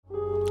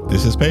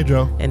This is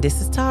Pedro. And this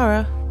is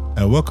Tara.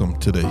 And welcome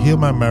to the Heal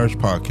My Marriage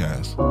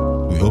podcast.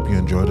 We hope you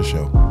enjoy the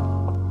show.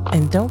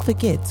 And don't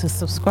forget to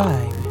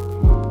subscribe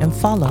and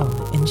follow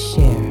and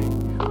share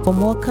for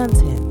more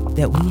content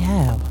that we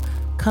have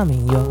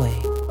coming your way.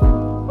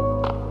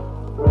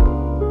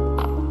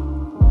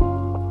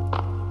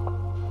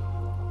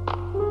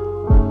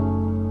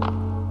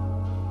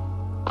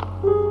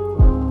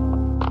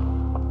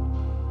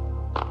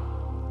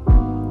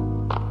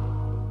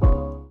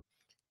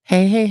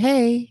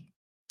 Hey.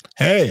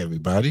 Hey,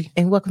 everybody.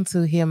 And welcome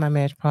to Heal My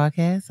Marriage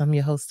podcast. I'm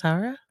your host,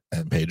 Tara.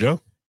 And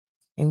Pedro.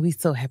 And we're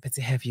so happy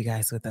to have you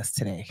guys with us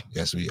today.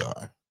 Yes, we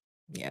are.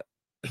 Yep.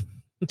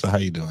 So how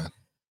you doing?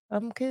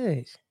 I'm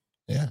good.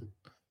 Yeah.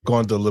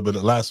 Going through a little bit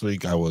of last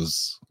week,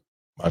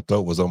 my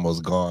throat was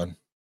almost gone.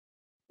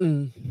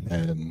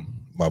 And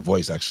my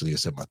voice actually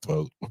is in my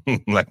throat.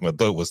 Like my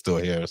throat was still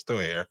here. It's still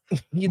here.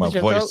 My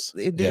voice.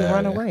 It didn't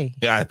run away.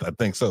 Yeah, I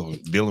think so.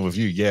 Dealing with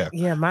you, yeah.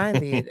 Yeah, mine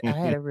did. I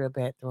had a real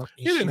bad throat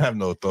issue. You didn't have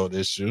no throat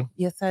issue.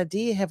 Yes, I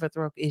did have a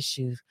throat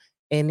issue.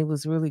 And it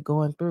was really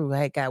going through.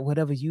 I got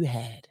whatever you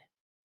had.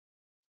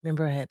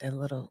 Remember, I had that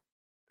little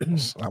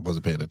I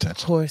wasn't paying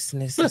attention.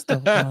 Hoarseness and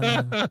stuff going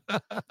on.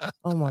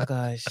 Oh my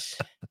gosh.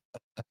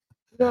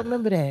 You don't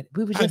remember that?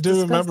 We were just I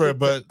do remember it,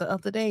 but the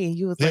other day, and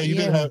you was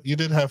you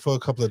did have for a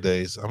couple of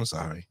days. I'm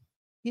sorry.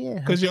 Yeah.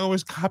 Because you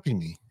always copy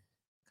me.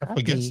 I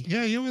forget.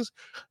 Yeah,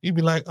 you'd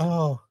be like,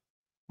 oh,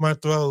 my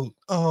throat,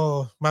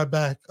 oh, my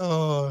back,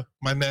 oh,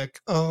 my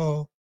neck,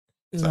 oh.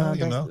 So,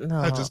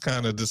 No, I just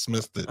kind of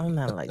dismissed it. I'm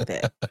not like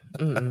that.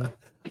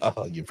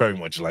 Oh, you're very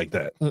much like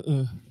that.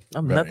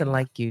 I'm nothing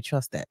like you.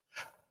 Trust that.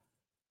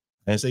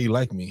 I didn't say you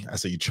like me. I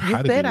said you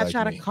try to be like me. I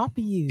try to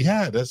copy you.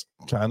 Yeah, that's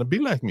trying to be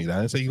like me. I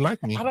didn't say you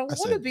like me. I don't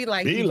want to be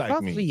like you.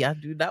 Trust me. I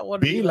do not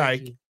want to be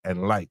like you.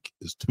 And like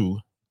is two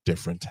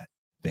different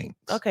things.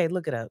 Okay,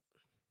 look it up.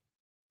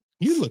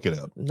 You look it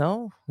up.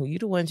 No, you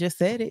the one just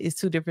said it. It's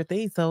two different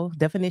things. So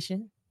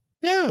definition.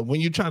 Yeah,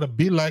 when you try to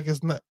be like,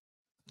 it's not.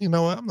 You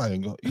know what? I'm not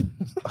even going.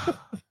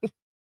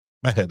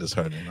 My head is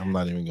hurting. I'm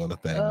not even going to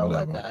think. Oh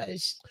whatever. My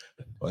gosh.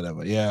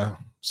 Whatever. Yeah.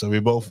 So we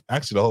both,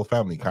 actually, the whole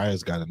family.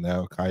 Kaya's got it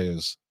now.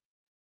 Kaya's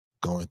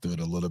going through it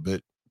a little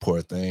bit.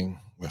 Poor thing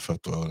with her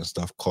throat and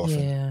stuff,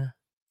 coughing. Yeah.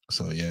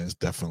 So yeah, it's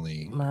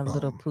definitely my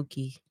little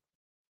Pookie.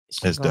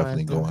 It's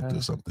definitely going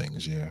through some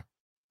things. Yeah.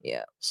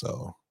 Yeah.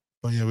 So,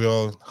 but yeah, we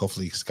all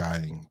hopefully Sky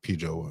and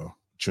Pedro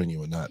Junior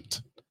will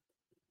not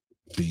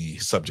be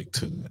subject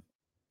to it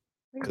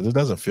because it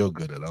doesn't feel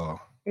good at all.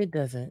 It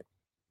doesn't.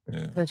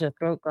 Yeah. Because your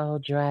throat all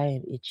dry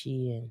and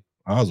itchy and.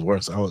 I was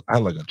worse. I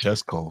had like a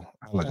chest cold.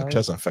 I had like a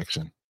chest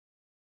infection.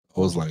 It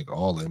was like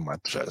all in my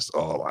chest,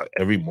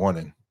 every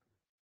morning.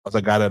 Once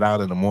I got it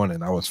out in the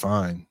morning, I was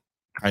fine,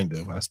 kind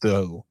of. I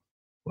still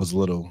was a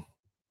little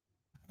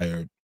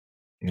tired.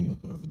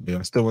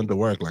 I still went to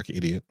work like an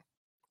idiot.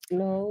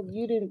 No,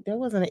 you didn't. That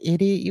wasn't an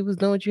idiot. You was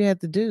doing what you had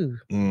to do.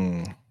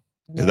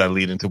 Is that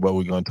leading to what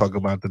we're going to talk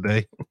about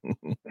today?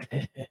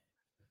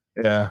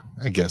 Yeah,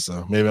 I guess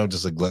so. Maybe I'm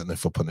just a glutton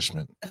for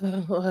punishment.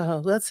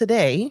 Well,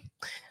 today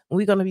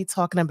we're going to be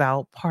talking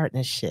about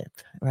partnership,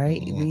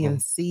 right? We in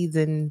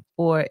season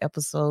 4,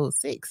 episode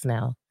 6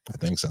 now. I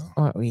think so.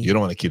 Aren't we? You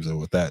don't want to keep up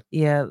with that.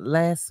 Yeah,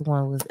 last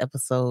one was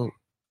episode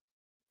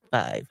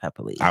 5, I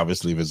believe.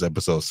 Obviously, if it's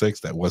episode 6,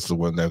 that was the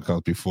one that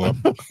comes before.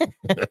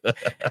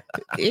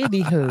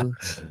 Anywho.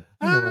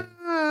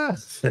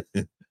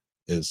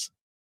 It's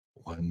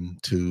 1,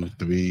 2,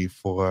 3,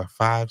 4,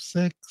 5,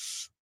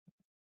 6.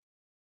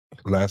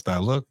 Last I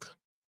looked.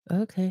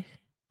 Okay.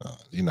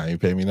 You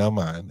pay me no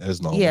mind.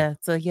 It's normal. Yeah.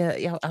 So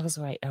yeah, I was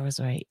right.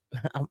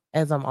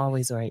 As I'm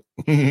always right.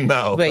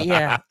 No. But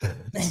yeah.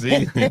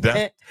 See,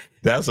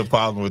 that's a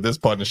problem with this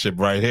partnership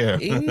right here.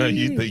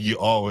 You think you're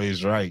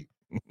always right.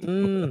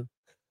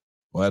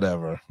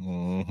 Whatever.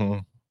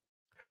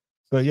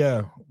 So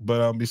yeah,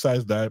 but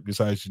besides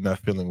you not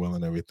feeling well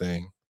and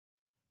everything,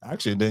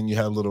 actually, then you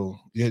had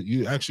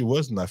you actually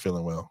was not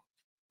feeling well.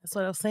 That's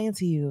what I was saying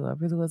to you. I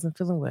really wasn't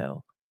feeling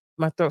well.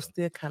 My throat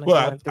still kind of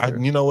going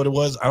through. You know what it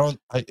was?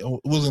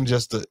 It wasn't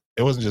just that.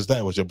 It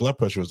was your blood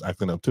pressure was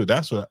acting up too.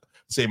 That's what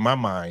in my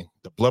mind,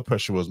 the blood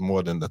pressure was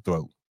more than the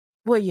throat.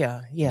 Well,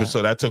 yeah.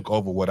 So that took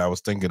over what I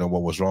was thinking of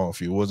what was wrong with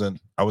you.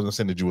 I wasn't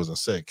saying that you wasn't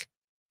sick,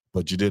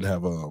 but you did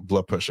have a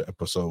blood pressure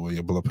episode where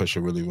your blood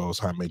pressure really rose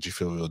high, made you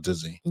feel real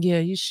dizzy. Yeah,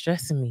 you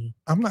stressing me.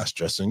 I'm not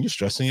stressing. You're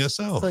stressing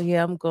yourself. So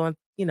yeah, I'm going.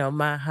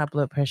 My high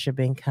blood pressure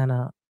been kind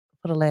of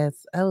for the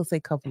last, I would say,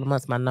 couple of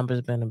months. My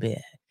numbers been a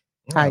bit.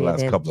 The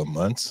last couple of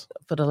months.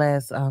 For the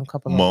last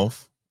couple of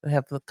months.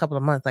 Have a couple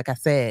of months, like I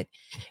said,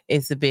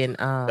 it's been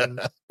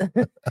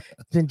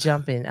been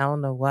jumping. I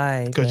don't know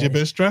why. Because you've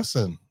been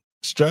stressing.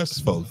 Stress,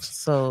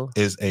 folks,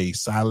 is a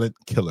silent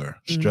killer.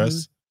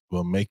 Stress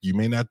will make you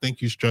may not think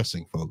you're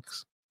stressing,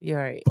 folks. You're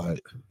right.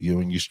 But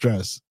when you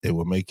stress, it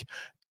will make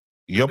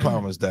your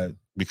problem is that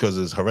because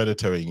it's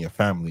hereditary in your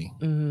family,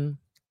 when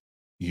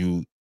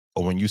you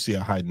see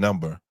a high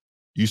number,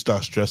 you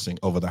start stressing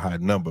over the high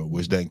number,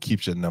 which then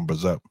keeps your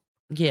numbers up.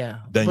 Yeah.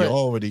 Then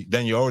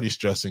you're already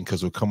stressing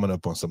because we're coming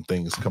up on some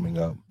things coming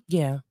up.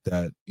 Yeah.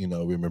 That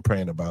we've been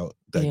praying about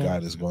that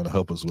God is going to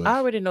help us with. I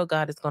already know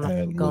God is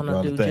gonna do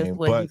just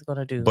what He's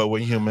gonna do. But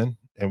we're human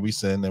and we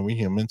sin and we're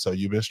human. So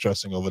you've been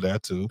stressing over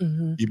that too.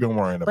 Mm-hmm. You've been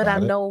worrying about it. But I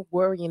know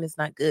worrying is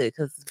not good,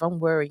 because if I'm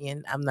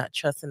worrying, I'm not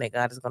trusting that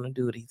God is gonna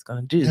do what He's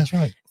gonna do. That's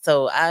right.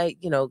 So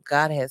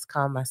God has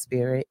calmed my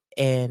spirit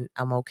and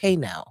I'm okay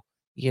now.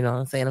 You know what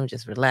I'm saying? I'm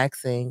just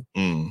relaxing,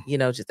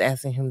 just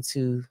asking Him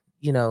to,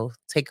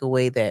 take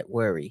away that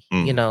worry,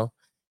 and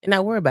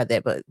not worry about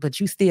that. But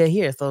you still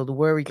here. So the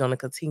worry gonna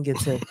continue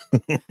to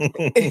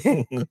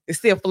it's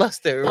still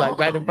flustered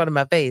right in front of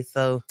my face.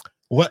 So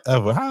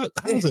whatever.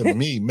 How's it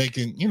me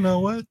making, you know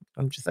what?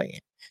 I'm just saying.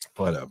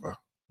 Whatever.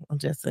 I'm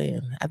just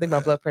saying. I think my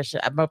blood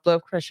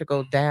pressure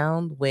go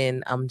down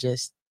when I'm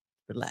just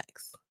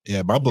relaxed.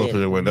 Yeah, my blood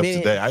pressure went up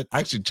today. I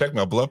actually checked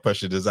my blood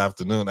pressure this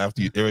afternoon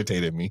after you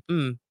irritated me.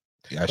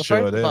 Yeah, I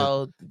sure did.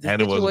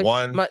 And it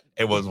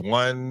was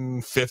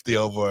 150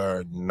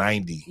 over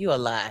 90. You a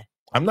lie.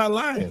 I'm not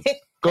lying.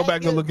 Go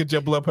back and look at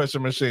your blood pressure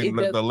machine.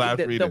 The last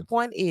reading. The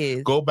point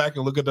is, go back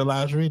and look at the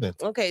last reading.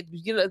 Okay, do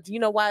you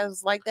know why it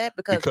was like that?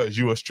 Because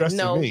you were stressing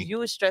me. No, you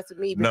were stressing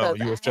me. Because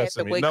you were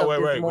stressing me. No,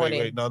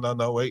 wait.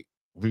 No, wait.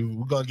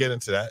 We're gonna get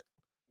into that.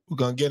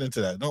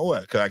 No,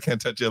 what? Because I can't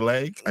touch your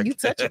leg. You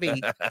touch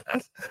me.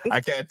 I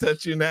can't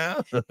touch you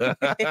now.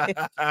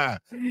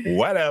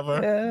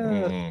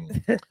 Whatever.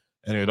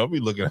 Anyway, don't be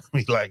looking at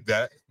me like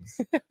that.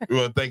 We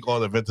want to thank all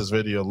the Ventus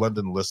Radio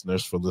London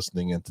listeners for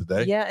listening in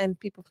today. Yeah, and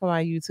people from our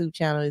YouTube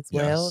channel as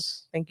well.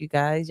 Thank you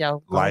guys.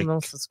 Y'all go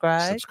on,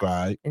 subscribe,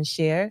 and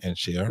share.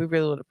 We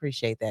really would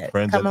appreciate that.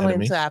 Friends Come on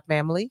into our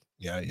family.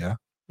 Yeah.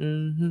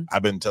 Mm-hmm.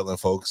 I've been telling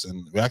folks,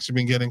 and we've actually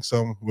been getting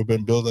we've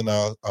been building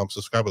our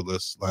subscriber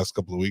list last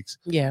couple of weeks.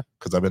 Yeah.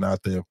 Because I've been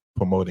out there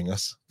promoting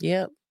us.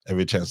 Yep.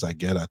 Every chance I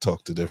get, I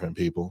talk to different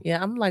people.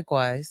 Yeah, I'm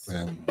likewise.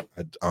 And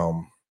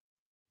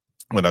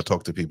when I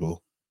talk to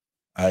people,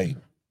 I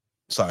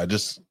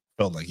just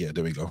felt like,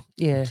 there we go.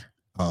 Yeah.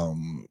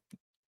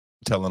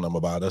 Telling them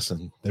about us,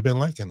 and they've been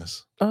liking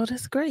us. Oh,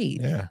 that's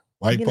great. Yeah.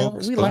 White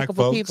folks, black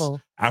folks, people.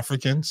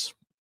 Africans,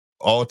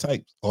 all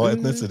types, all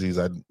ethnicities.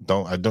 I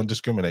don't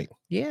discriminate.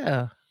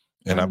 Yeah.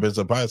 And I've been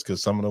surprised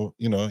because some of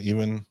the,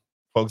 even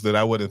folks that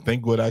I wouldn't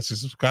think would actually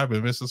subscribe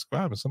have been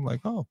subscribing. So I'm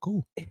like, oh,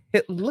 cool.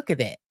 Look at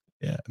that.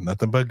 Yeah,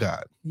 nothing but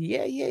God.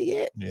 Yeah.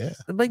 Yeah.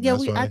 But yeah,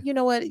 you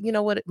know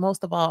what?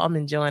 Most of all, I'm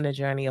enjoying the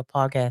journey of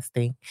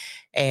podcasting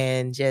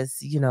and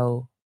just,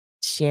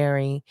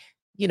 sharing,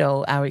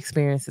 our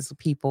experiences with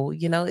people.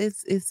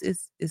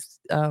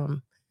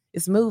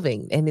 It's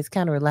moving and it's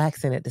kind of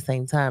relaxing at the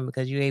same time,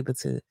 because you're able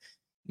to,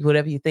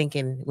 whatever you're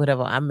thinking,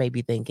 whatever I may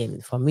be thinking,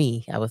 for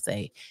me, I would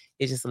say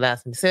it just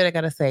allows me to say what I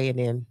gotta say and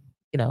then,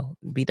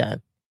 be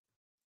done.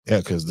 Yeah,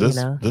 because this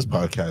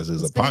podcast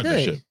is a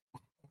partnership.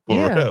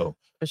 For real.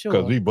 For sure.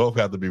 Because we both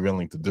have to be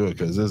willing to do it,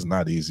 because it's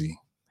not easy.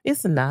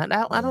 It's not.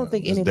 I don't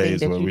think anything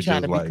that you try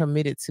to be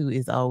committed to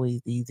is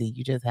always easy.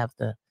 You just have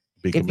to,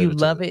 if you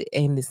love it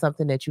and it's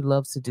something that you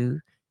love to do,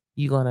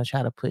 you're going to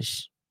try to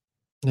push.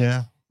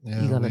 Yeah.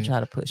 You're going to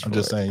try to push. I'm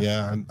just saying,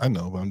 I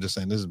know, but I'm just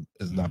saying this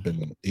has not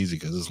been easy,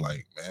 because it's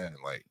like, man,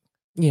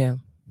 yeah.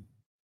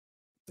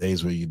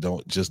 Days where you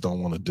don't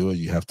want to do it,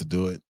 you have to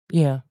do it.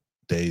 Yeah.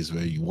 Days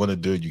where you want to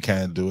do it, you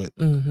can't do it.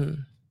 Mm-hmm.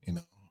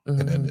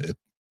 And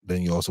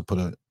then you also put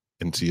it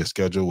into your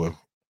schedule with,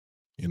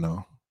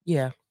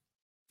 Yeah.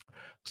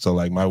 So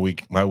like my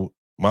week, my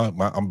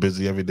I'm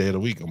busy every day of the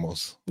week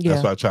almost. Yeah.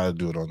 That's why I try to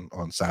do it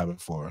on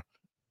Sabbath,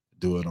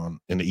 do it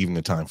in the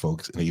evening time,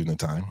 folks. In the evening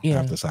time,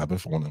 after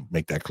Sabbath. I want to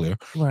make that clear,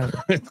 right?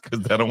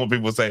 Because I don't want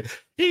people to say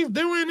he's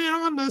doing it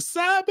on the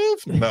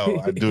Sabbath.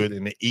 No, I do it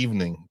in the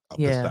evening of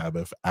the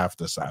Sabbath,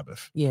 after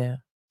Sabbath. Yeah.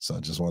 So I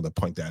just wanted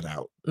to point that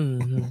out.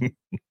 Mm-hmm.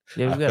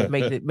 Yeah, we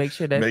gotta make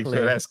sure that's clear.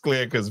 Sure that's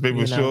clear, because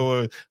people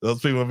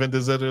those people in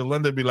Ventus in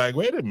London be like,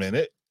 wait a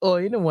minute.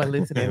 Or you don't want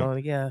listening on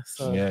it,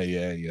 So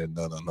Yeah.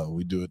 No.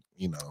 We do it,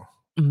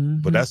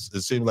 Mm-hmm. But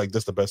it seems like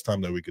that's the best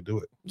time that we could do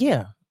it.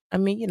 Yeah. I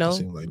mean, we're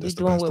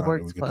doing what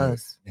works for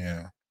us.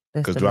 Yeah.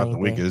 Because throughout the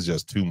week it's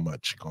just too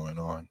much going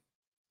on.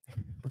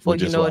 Before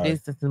you know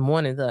it's the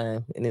morning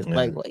time, and it's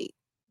like, wait.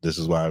 This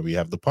is why we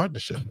have the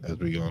partnership as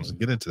we go on to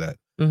get into that.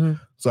 Mm-hmm.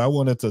 So I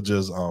wanted to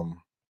just you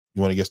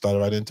want to get started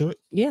right into it?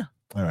 Yeah.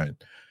 All right.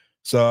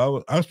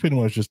 So I was pretty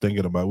much just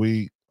thinking about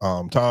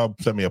Tom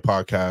sent me a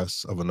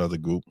podcast of another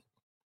group,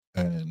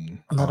 and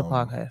another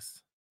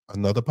podcast.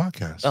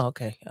 Oh,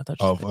 okay. I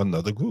thought of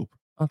another group.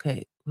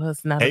 Okay. Well,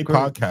 it's not a group.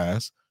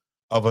 Podcast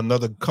of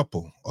another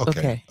couple.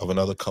 Okay. Of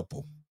another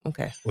couple.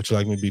 Okay. Would you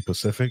like me to be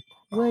specific?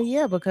 Well,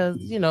 yeah, because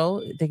they're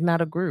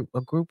not a group.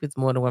 A group is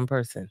more than one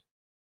person,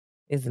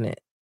 isn't it?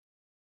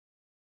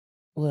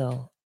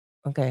 Well,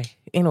 okay.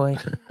 Anyway,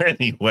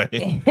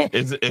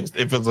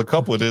 if it's a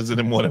couple, isn't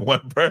it more than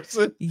one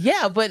person?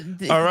 Yeah, but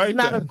it's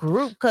not a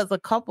group, because a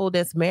couple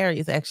that's married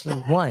is actually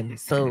one.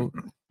 So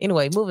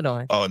anyway, moving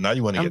on. Oh, now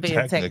you want to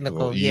get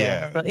technical.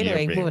 Yeah. So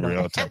anyway, moving on.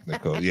 Real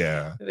technical.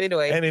 Yeah.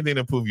 Anyway, anything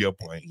to prove your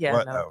point.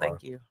 Yeah. No,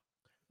 thank you.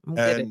 I'm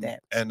good at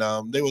that. And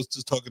they was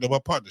just talking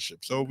about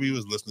partnership. So we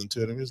was listening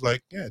to it and it was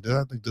like, yeah,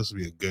 I think this would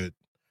be a good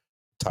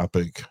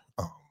topic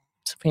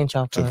to pinch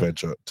off to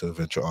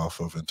venture off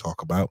of and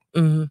talk about.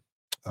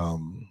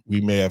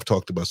 We may have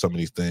talked about some of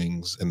these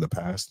things in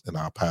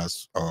our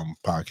past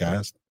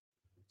podcast,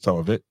 some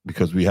of it,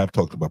 because we have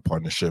talked about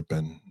partnership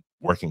and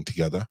working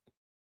together.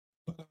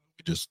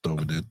 We just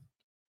thought that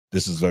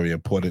this is very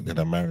important in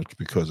a marriage,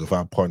 because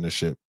without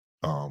partnership,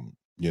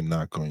 you're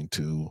not going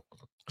to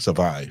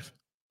survive.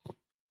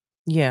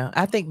 Yeah,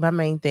 I think my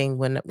main thing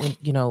when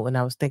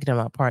I was thinking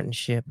about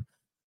partnership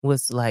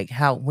was like,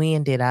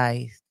 when did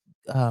I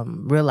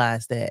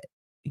realize that,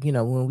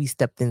 when we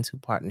stepped into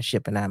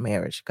partnership in our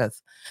marriage?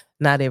 Because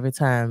not every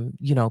time,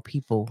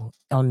 people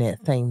on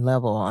that same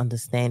level are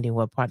understanding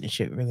what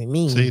partnership really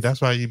means. See,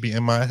 that's why you be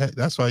in my head.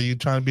 That's why you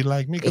trying to be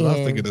like me, because I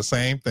was thinking the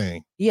same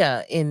thing.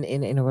 Yeah,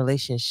 in a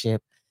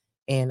relationship.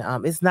 And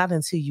it's not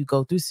until you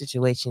go through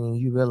situation and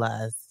you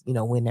realize,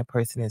 when that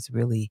person is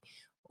really,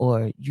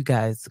 or you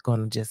guys are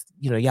gonna just,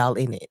 y'all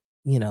in it,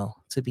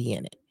 to be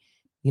in it.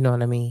 You know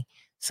what I mean?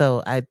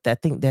 So I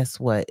think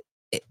that's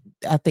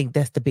I think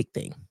that's the big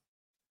thing.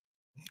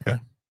 Okay.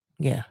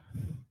 Yeah.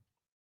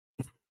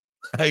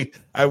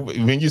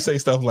 When you say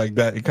stuff like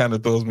that, it kind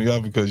of throws me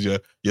off, because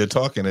you're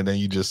talking and then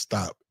you just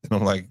stop. And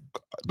I'm like,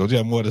 don't you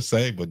have more to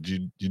say? But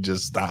you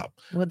just stop.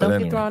 Well,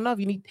 don't get thrown off.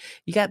 You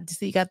got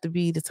to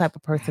be the type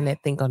of person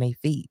that think on their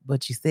feet,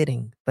 but you're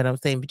sitting. But I'm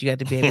saying, but you got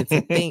to be able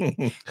to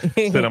think.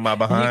 Sit on my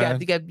behind.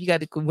 You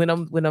got to when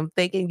I'm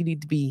thinking, you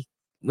need to be,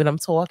 when I'm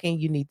talking,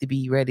 you need to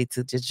be ready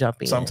to just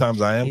jump in.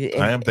 Sometimes I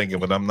am thinking,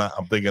 but I'm not.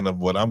 I'm thinking of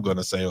what I'm going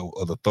to say,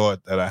 or the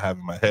thought that I have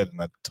in my head,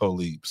 and I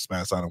totally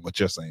spaz out on what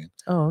you're saying.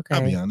 Oh, okay.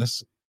 I'll be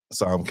honest.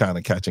 So I'm kind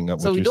of catching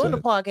up. So we're doing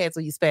the podcast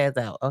where you spaz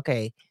out.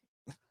 Okay.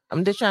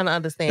 I'm just trying to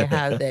understand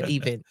how that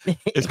even.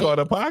 It's called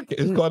a podcast.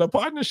 It's called a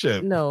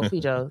partnership. No,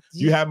 Pijo.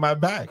 You have my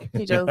back.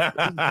 Pijo,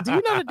 do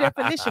you know the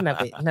definition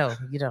of it? No,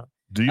 you don't.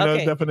 Do you know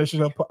the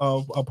definition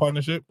of a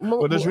partnership?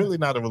 Well, there's really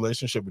not a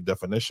relationship with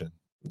definition.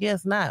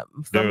 Yes, not.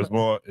 There's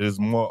more. It's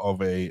more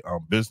of a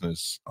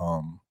business.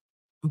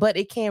 But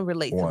it can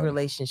relate to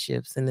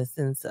relationships in the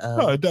sense of.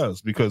 No, it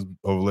does, because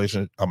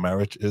a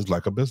marriage is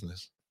like a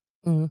business,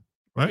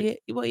 right? Yeah,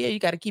 well, yeah, you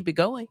got to keep it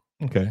going.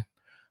 Okay,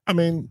 I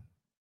mean,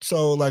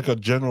 so like a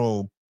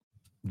general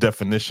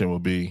definition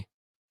would be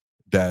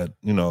that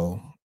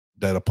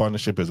that a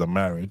partnership is a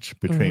marriage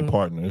between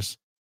partners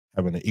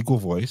having an equal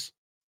voice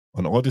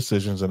on all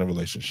decisions in a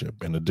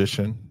relationship. In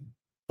addition,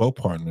 both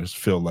partners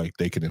feel like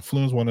they can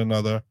influence one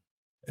another,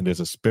 and there's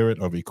a spirit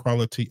of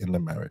equality in the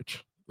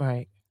marriage.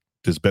 Right.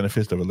 This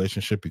benefits the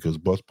relationship because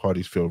both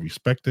parties feel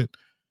respected,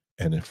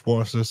 and it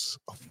fosters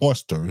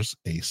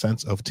a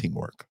sense of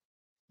teamwork.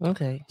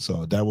 Okay.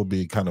 So that would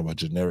be kind of a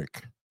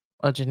generic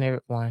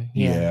one.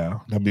 Yeah.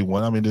 That'd be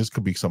one. I mean, this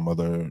could be some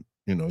other,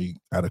 you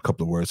add a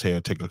couple of words here,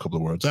 take a couple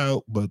of words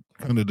out, but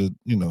kind of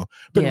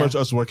pretty much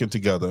us working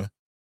together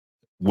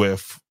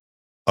with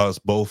us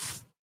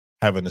both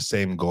having the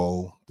same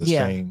goal,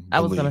 same belief, I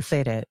was going to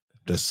say that.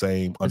 The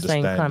same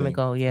understanding. The same common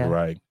goal, yeah.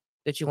 Right.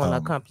 That you want to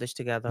accomplish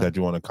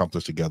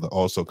together.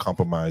 Also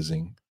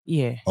compromising.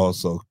 Yeah.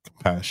 Also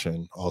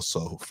compassion.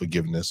 Also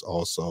forgiveness.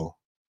 Also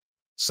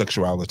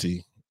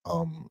sexuality.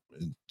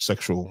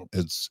 Sexual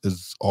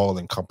is all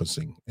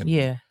encompassing.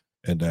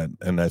 And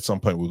at some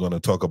point we're going to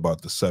talk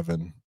about the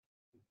 7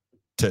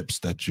 tips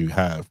that you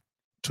have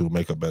to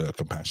make a better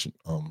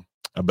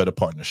a better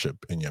partnership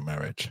in your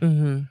marriage.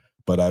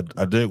 But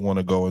I did want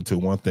to go into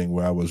one thing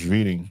where I was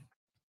reading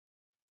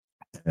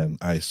and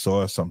I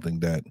saw something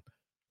that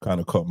kind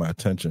of caught my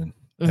attention,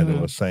 and it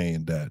was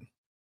saying that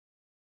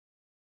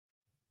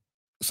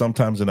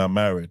sometimes in our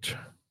marriage,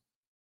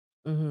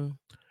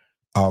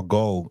 our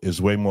goal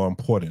is way more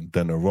important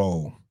than the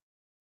role.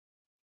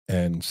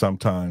 And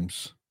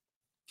sometimes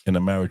in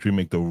a marriage, we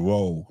make the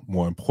role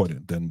more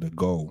important than the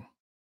goal,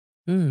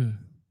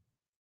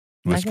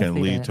 which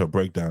can lead to a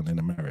breakdown in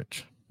a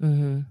marriage.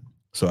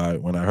 So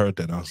when I heard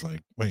that, I was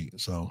like, wait,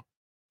 so,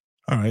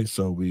 all right,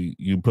 so we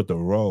put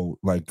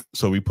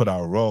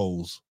our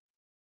roles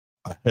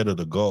ahead of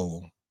the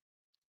goal,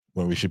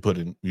 when we should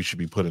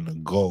be putting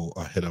the goal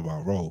ahead of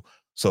our role.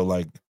 So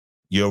like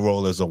your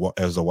role as a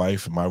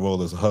wife, my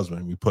role as a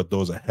husband, we put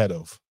those ahead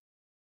of.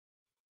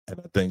 And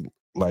I think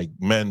like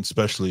men,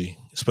 especially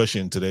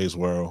in today's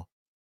world,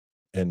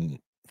 and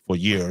for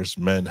years,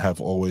 men have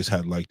always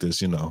had like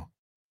this,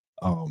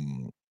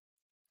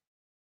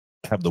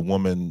 have the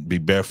woman be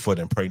barefoot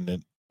and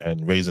pregnant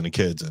and raising the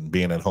kids and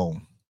being at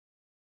home.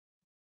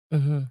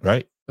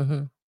 Right?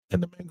 And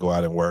the men go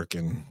out and work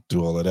and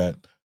do all of that.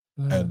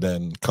 And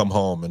then come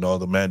home, and all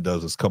the man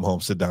does is come home,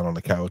 sit down on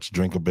the couch,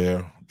 drink a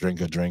beer, drink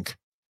a drink.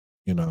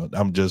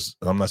 I'm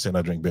not saying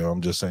I drink beer.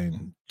 I'm just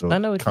saying. I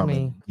know what you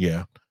mean.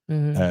 Yeah.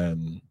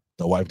 And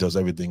the wife does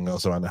everything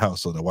else around the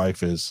house. So the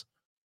wife is,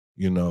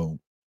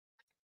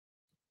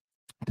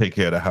 take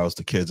care of the house,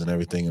 the kids and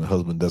everything. And the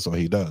husband, that's all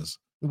he does.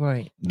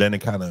 Right. Then it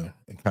kind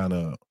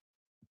of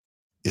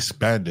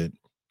expanded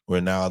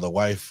where now the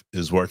wife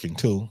is working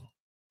too.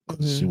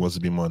 She wants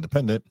to be more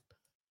independent.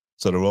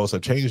 So the roles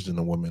have changed in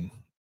the woman.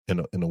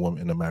 in a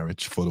woman, in a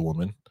marriage for the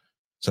woman.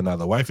 So now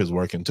the wife is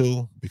working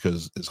too,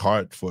 because it's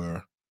hard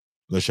for,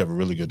 unless you have a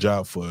really good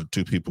job, for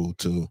two people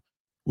to,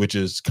 which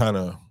is kind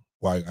of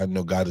why I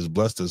know God has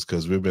blessed us,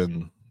 because we've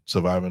been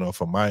surviving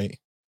off of my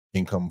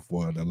income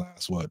for the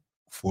last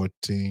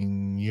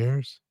 14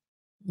 years.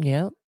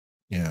 Yep.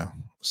 Yeah.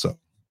 So,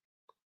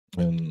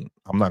 and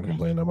I'm not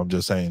complaining. I'm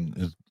just saying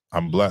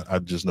I'm blessed. I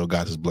just know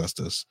God has blessed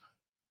us,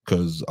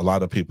 because a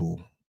lot of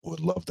people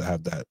would love to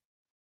have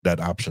that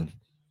option,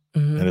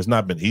 and it's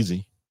not been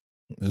easy.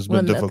 It's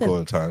been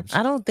difficult at times.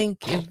 I don't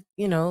think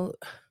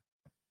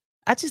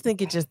I just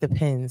think it just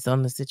depends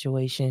on the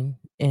situation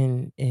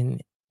and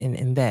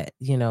that,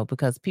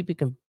 because people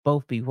can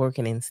both be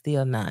working and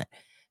still not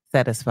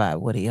satisfied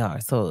where they are.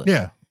 So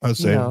yeah, I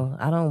say,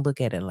 I don't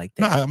look at it like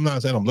that. No, I'm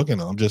not saying I'm looking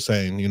at it. I'm just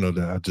saying,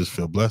 that I just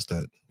feel blessed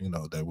that,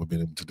 that we've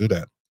been able to do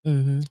that.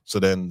 So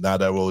then now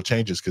that role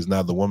changes, because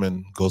now the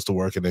woman goes to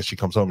work and then she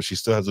comes home and she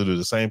still has to do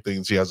the same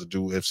things she has to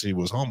do if she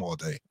was home all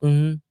day.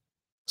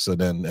 So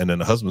then, and then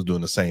the husband's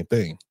doing the same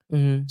thing.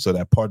 So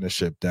that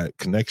partnership, that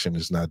connection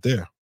is not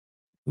there.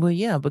 Well,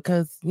 yeah,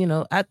 because,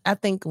 I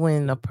think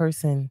when a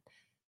person,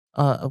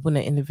 when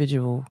an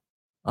individual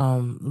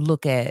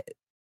look at,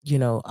 I'm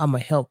going to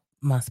help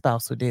my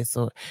spouse with this,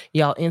 or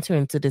y'all enter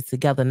into this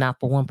together, not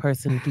for one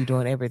person to be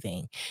doing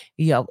everything.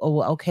 Yeah,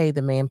 okay,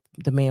 the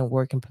man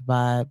work and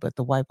provide, but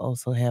the wife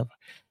also have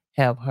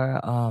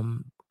her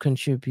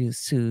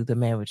contributes to the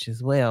marriage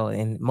as well.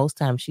 And most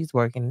times she's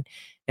working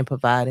and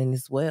providing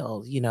as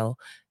well,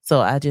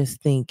 So I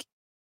just think,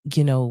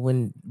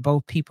 when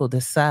both people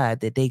decide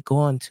that they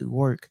going to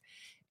work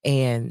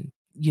and,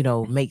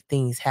 make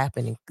things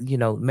happen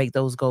and, make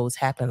those goals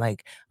happen.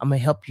 Like, I'm going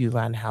to help you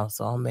around the house,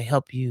 or I'm going to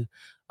help you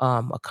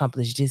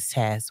accomplish this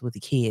task with the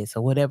kids,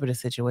 or whatever the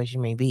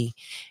situation may be.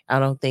 I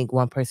don't think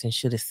one person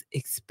should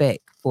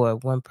expect for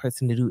one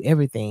person to do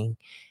everything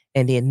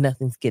and then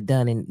nothing's get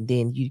done. And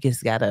then you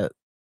just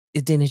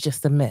then it's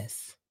just a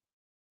mess.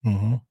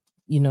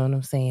 You know what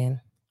I'm saying?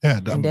 Yeah,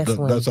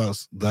 that's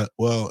us.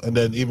 And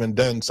then even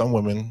then, some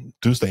women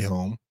do stay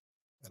home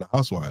and are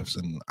housewives.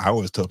 And I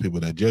always tell people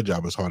that your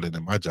job is harder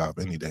than my job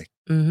any day.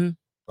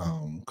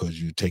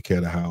 Because you take care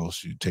of the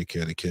house, you take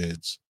care of the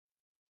kids,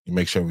 you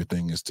make sure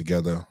everything is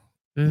together,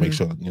 make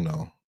sure,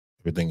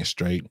 everything is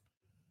straight.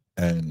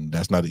 And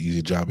that's not an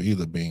easy job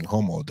either, being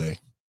home all day.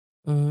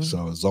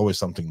 So it's always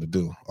something to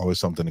do, always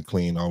something to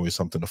clean, always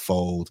something to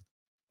fold,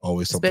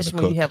 always something to cook.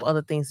 Especially when you have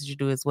other things that you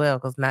do as well,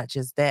 because not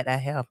just that, I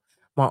have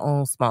my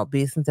own small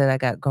business that I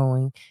got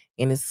going,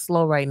 and it's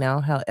slow right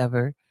now.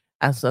 However,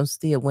 I'm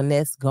still, when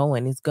that's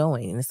going, it's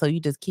going. And so you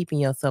just keeping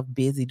yourself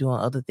busy doing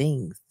other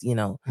things,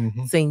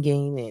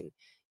 singing and,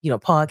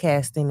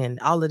 podcasting and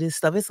all of this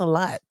stuff. It's a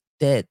lot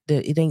that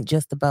it ain't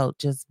just about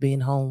just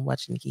being home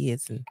watching the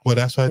kids. And well,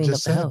 that's why I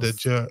just said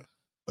that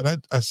but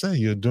I say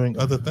you're doing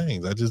other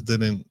things. I just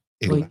didn't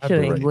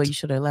elaborate. Well, you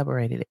should have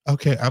elaborated it.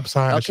 Okay, I'm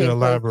sorry. I should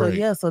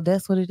elaborate. So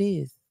that's what it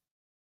is.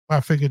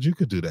 I figured you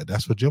could do that.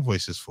 That's what your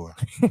voice is for.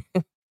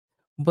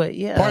 But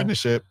yeah.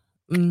 Partnership.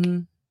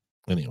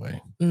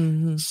 Anyway.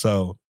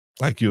 So,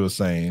 like you were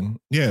saying,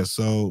 yeah,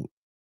 so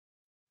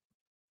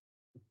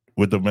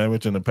with the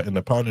marriage and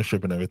the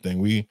partnership and everything,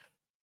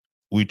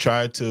 we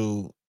try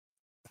to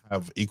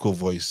have equal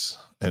voice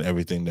in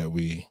everything that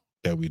we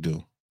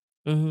do.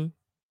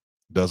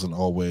 Doesn't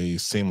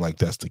always seem like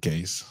that's the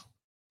case.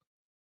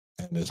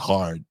 And it's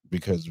hard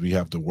because we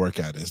have to work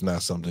at it. It's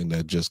not something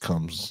that just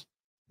comes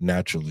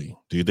naturally.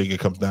 Do you think it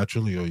comes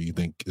naturally, or you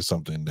think it's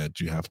something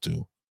that you have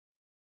to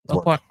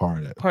work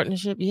hard at?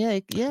 Partnership, yeah.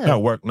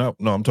 No,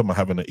 I'm talking about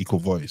having an equal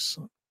voice.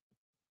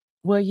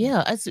 Well,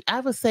 yeah,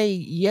 I would say,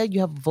 yeah, you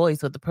have a voice,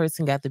 but the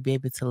person got to be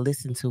able to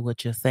listen to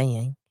what you're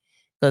saying.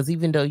 Because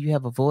even though you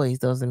have a voice,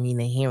 doesn't mean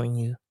they're hearing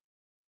you.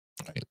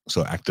 Right.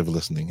 So active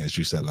listening, as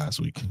you said last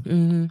week.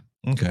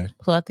 Okay.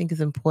 So I think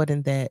it's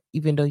important that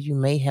even though you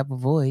may have a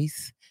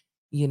voice,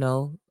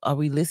 are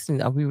we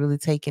listening? Are we really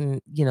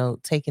taking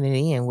it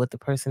in, what the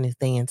person is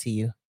saying to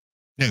you?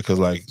 Yeah, because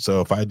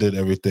so if I did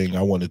everything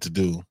I wanted to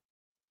do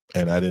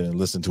and I didn't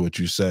listen to what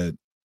you said,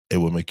 it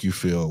would make you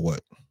feel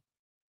what?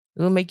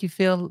 It would make you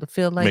feel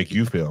like... Make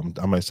you feel.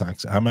 I'm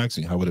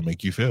asking, how would it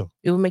make you feel?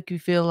 It would make you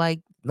feel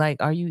like,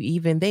 are you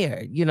even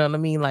there? You know what I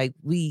mean? Like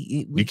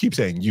we You keep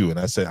saying you, and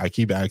I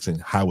keep asking,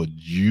 how would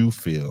you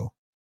feel?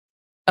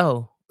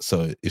 Oh.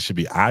 So it should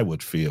be I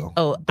would feel.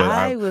 Oh, but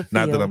I would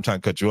feel. Not that I'm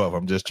trying to cut you off.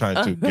 I'm just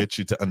trying to get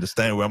you to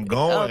understand where I'm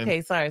going.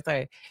 Okay, sorry.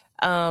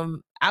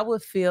 I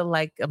would feel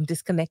like I'm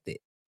disconnected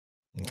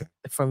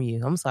from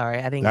you. I'm sorry.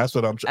 I didn't. That's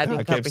what I'm trying.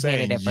 I kept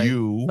saying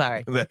you.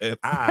 Sorry.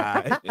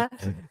 I.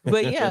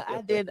 But yeah,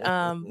 I did.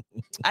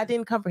 I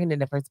didn't comprehend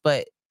it at first,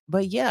 but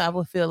yeah, I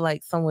would feel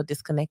like somewhat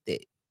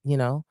disconnected.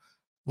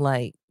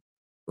 Like,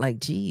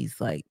 geez,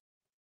 like,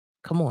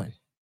 come on.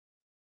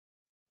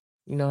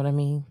 You know what I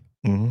mean?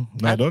 No,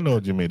 I don't know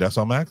what you mean. That's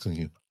what I'm asking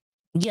you.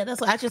 Yeah, that's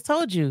what I just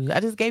told you. I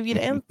just gave you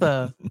the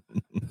answer.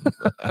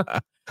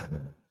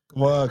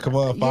 Come on,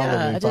 follow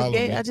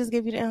me. I just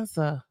gave you the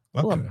answer.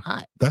 Okay. Oh, I'm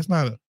hot. That's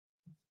not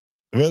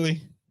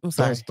really. I'm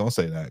sorry. Don't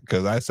say that,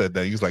 because I said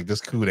that. He was like,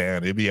 just cool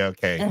down. It'll be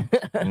okay.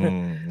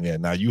 Yeah,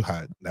 now you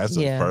hot. That's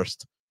the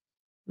first.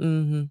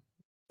 Mm-hmm.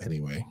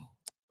 Anyway.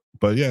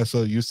 But yeah,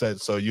 so you said,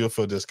 so you'll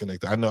feel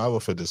disconnected. I know I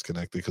would feel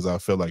disconnected because I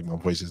feel like my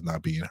voice is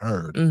not being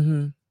heard.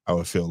 Mm-hmm. I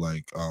would feel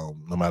like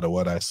no matter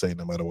what I say,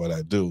 no matter what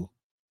I do,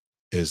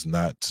 is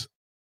not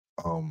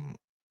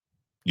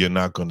you're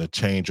not going to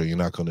change, or you're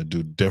not going to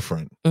do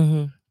different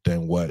than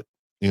what,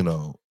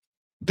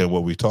 than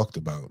what we talked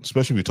about.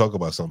 Especially we talk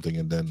about something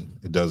and then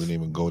it doesn't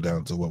even go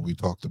down to what we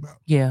talked about.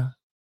 Yeah.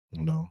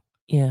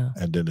 Yeah.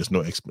 And then there's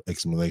no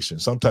explanation.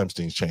 Sometimes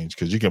things change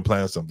because you can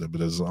plan something,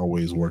 but it doesn't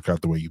always work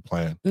out the way you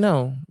plan.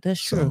 No,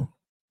 that's true.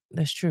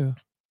 That's true.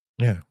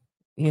 Yeah.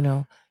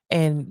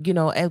 And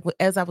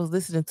as I was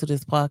listening to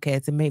this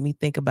podcast, it made me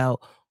think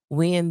about,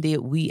 when did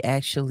we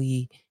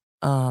actually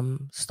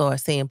start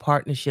saying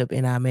partnership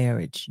in our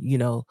marriage,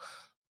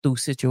 through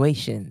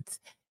situations.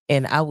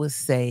 And I would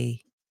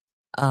say,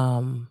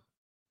 when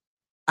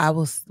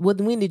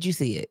did you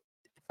see it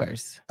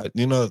first?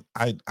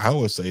 I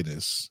always say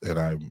this, and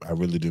I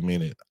really do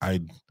mean it.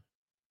 I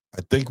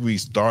think we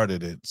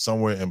started it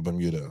somewhere in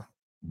Bermuda,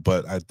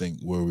 but I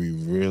think where we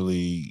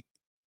really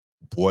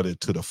brought it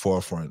to the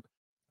forefront,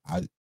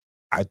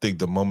 I think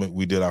the moment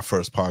we did our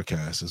first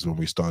podcast is when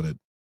we started,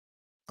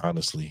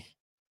 honestly,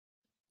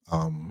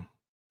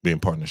 being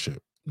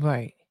partnership.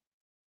 Right.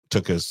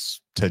 Took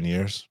us 10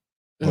 years.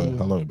 Well,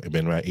 how long? It's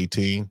been around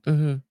 18.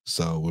 Mm-hmm.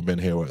 So we've been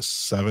here,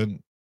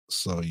 7?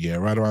 So yeah,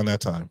 right around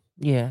that time.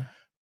 Yeah.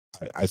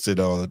 I said,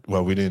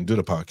 well, we didn't do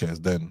the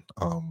podcast then.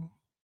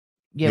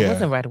 It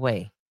wasn't right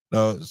away.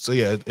 No, so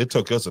yeah, it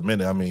took us a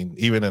minute. I mean,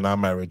 even in our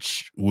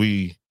marriage,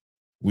 we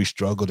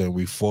struggled and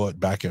we fought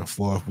back and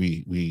forth.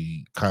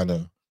 We kind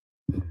of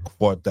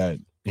fought that,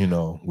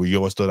 we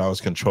always thought I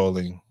was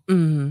controlling.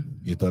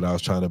 You thought I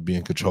was trying to be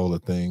in control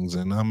of things,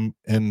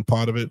 and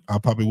part of it, I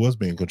probably was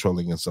being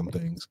controlling in some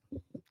things.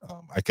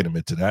 I can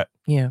admit to that.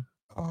 Yeah.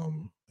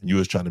 You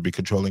was trying to be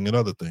controlling in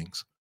other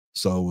things.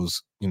 So it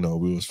was,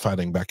 we was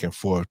fighting back and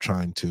forth,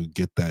 trying to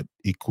get that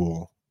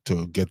equalness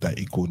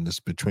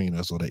between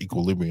us, or the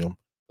equilibrium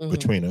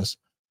between us.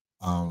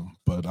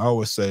 But I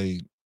always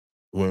say,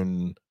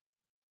 when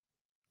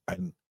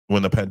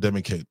the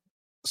pandemic hit,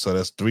 so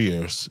that's 3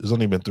 years. It's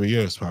only been 3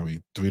 years,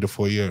 probably 3 to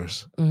 4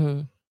 years,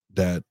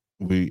 that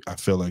I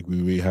feel like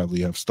we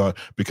really have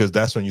started, because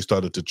that's when you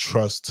started to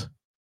trust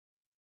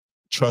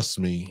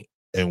me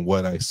in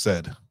what I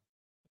said.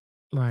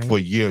 Right. For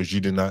years, you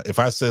did not. If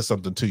I said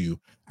something to you,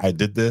 I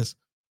did this.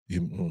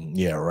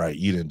 Yeah, right.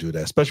 You didn't do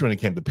that. Especially when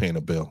it came to paying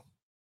a bill.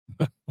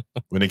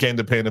 When it came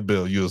to paying a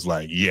bill, you was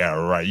like, yeah,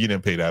 right. You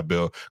didn't pay that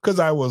bill. Because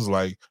I was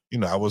like,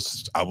 I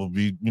would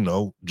be,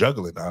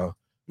 juggling. I'll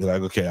be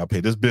like, okay, I'll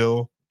pay this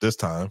bill this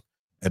time,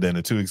 and then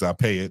in 2 weeks I'll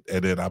pay it,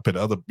 and then I'll pay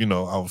the other.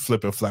 I'll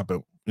flip and flap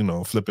it.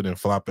 Flipping and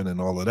flopping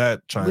and all of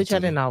that. Which I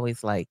didn't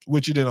always like.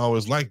 Which you didn't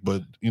always like,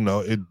 but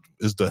it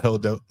is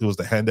it was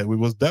the hand that we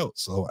was dealt.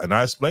 So, and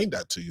I explained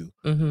that to you,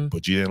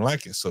 but you didn't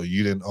like it. So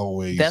you didn't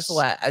always. That's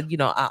why I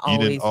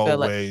always felt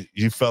like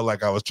you felt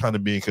like I was trying to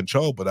be in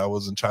control, but I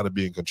wasn't trying to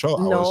be in control.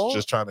 No, I was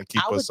just trying to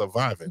keep us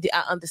surviving.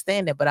 I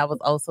understand that, but I was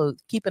also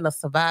keeping us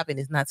surviving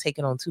is not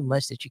taking on too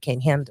much that you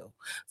can't handle.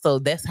 So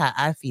that's how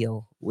I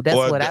feel. That's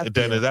what I feel.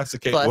 Then if that's the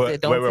case, so I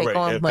said, don't take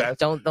on much.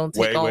 Don't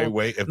take on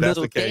if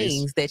little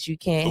things that you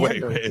can't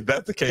handle. If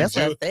that's the case,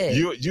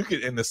 you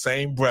could, in the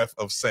same breath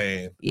of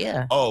saying,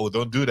 yeah, oh,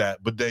 don't do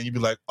that, but then you'd be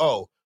like,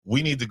 oh,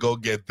 we need to go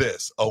get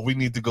this. Oh, we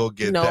need to go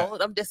get that. No,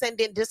 I'm just saying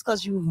that just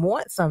because you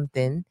want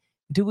something,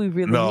 do we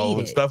really need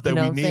it? Stuff that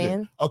we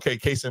need. Okay,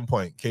 case in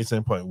point.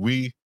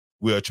 We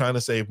are trying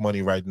to save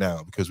money right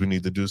now because we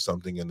need to do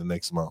something in the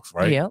next month,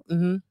 right? Yeah.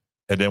 Mm-hmm.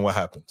 And then what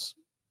happens?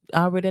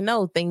 I already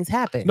know things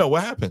happen. No,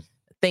 what happened?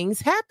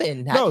 Things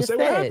happen. No, say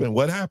what happened.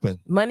 What happened?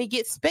 Money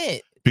gets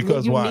spent.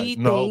 Because you why? Need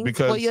no,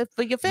 because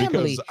for your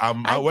family.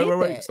 Because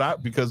wait,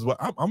 stop. Because why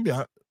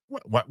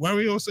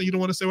are you always say you don't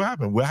want to say what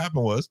happened? What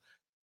happened was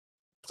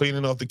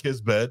cleaning off the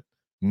kids' bed.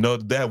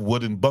 Notice they have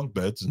wooden bunk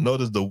beds.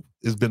 Notice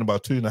it's been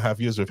about 2.5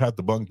 years we've had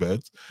the bunk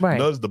beds. Right.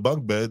 Notice the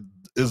bunk bed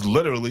is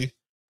literally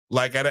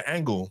like at an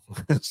angle.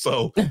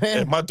 So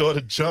if my daughter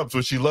jumps,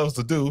 what she loves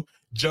to do,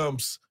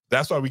 jumps.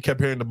 That's why we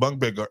kept hearing the bunk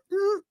bed go.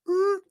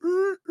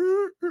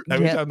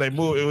 Every time they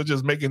move, it was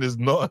just making this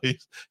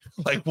noise.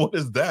 Like, what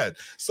is that?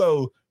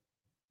 So,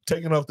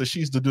 taking off the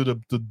sheets to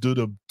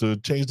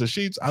change the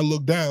sheets, I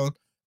look down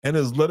and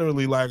it's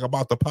literally like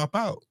about to pop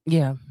out.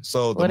 Yeah.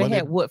 So they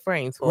had wood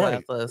frames for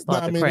it to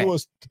start to crack.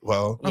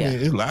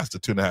 It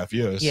lasted 2.5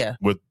 years. Yeah.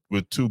 With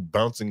 2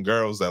 bouncing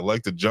girls that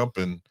like to jump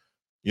and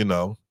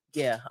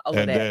Yeah.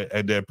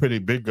 And they're pretty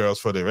big girls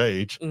for their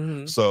age.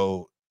 Mm-hmm.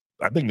 So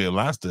I think they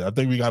lasted. I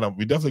think we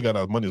definitely got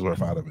our money's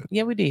worth out of it.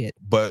 Yeah, we did.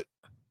 But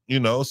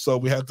so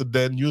we had to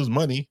then use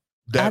money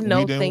that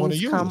we didn't want to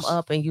use. Come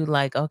up and you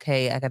like,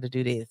 okay, I got to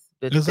do this.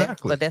 But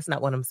exactly. But that's not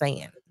what I'm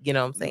saying. You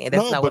know what I'm saying?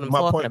 That's not what I'm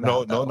talking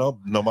about.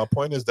 No. My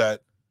point is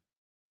that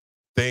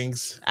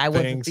things. I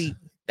wasn't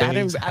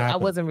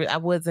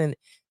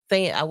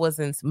saying.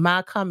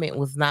 My comment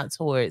was not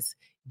towards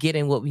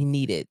getting what we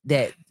needed.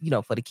 That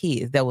for the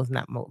kids, that was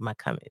not what my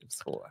comment was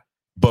for.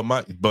 But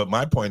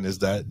my point is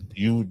that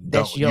you don't.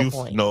 That's your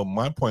point. No,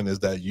 my point is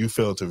that you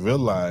fail to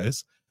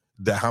realize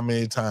that how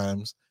many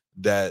times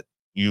that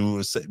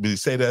you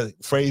say that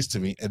phrase to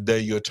me, and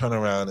then you'll turn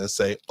around and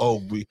say,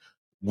 "Oh,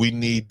 we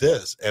need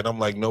this," and I'm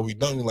like, "No, we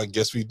don't." You're like,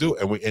 "Yes, we do,"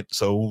 and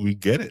so we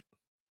get it.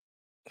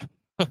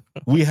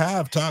 We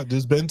have talked.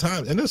 There's been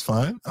time, and it's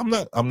fine. I'm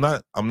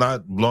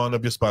not blowing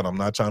up your spot. I'm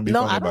not trying to be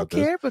funny about this.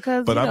 No, I don't care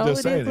because but I'm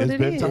just saying it's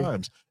been is.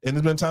 times, and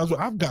there's been times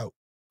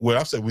where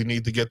I've said we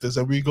need to get this,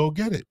 and we go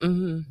get it.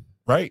 Mm-hmm.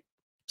 Right?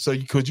 So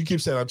because you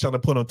keep saying I'm trying to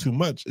put on too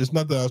much. It's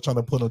not that I was trying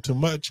to put on too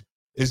much.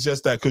 It's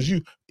just that because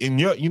you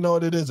know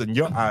what it is in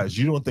your eyes,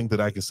 you don't think that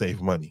I can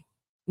save money.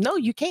 No,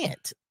 you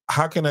can't.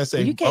 How can I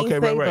say? You can't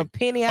save a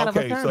penny out of a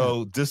Okay, kernel.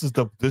 so this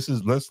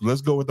is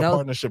let's go with the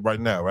partnership right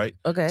now, right?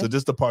 Okay. So this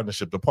is the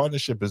partnership. The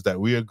partnership is that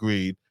we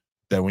agreed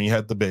that when you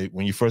had the baby,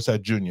 when you first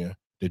had Junior,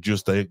 that you're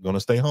going to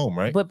stay home,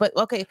 right? But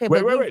okay.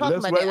 Wait.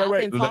 I've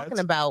been talking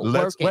about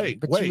working,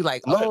 but you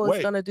like,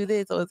 it's going to do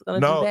this or it's going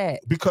to do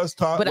that. Because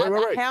Todd,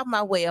 I have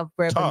my way of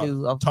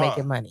revenue of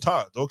making money.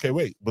 Todd, okay,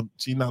 wait, but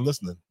she's not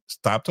listening.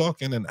 Stop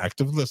talking and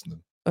active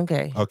listening.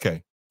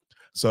 Okay.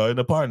 So in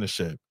the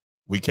partnership,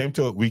 we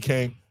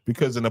came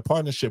because in a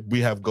partnership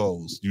we have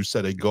goals. You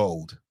said a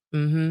goal,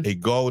 a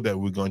goal that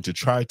we're going to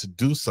try to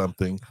do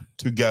something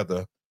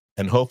together,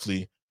 and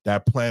hopefully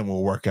that plan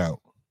will work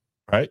out,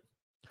 right?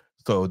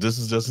 So this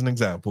is just an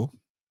example.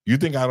 You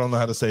think I don't know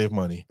how to save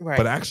money, right?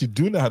 But I actually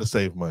do know how to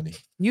save money.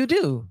 You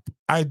do.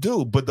 I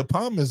do, but the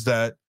problem is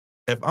that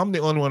if I'm the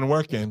only one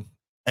working,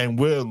 and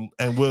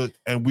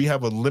we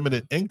have a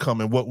limited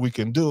income and what we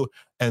can do,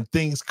 and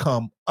things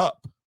come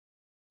up,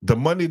 the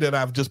money that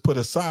I've just put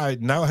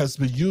aside now has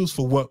to be used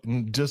for what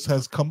just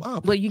has come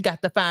up. Well, you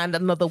got to find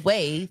another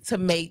way to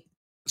make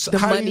the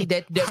money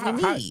that we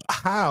need.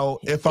 How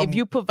if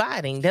you're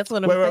providing? That's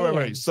what I'm saying.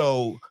 Wait.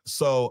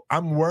 So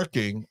I'm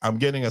working. I'm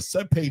getting a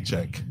set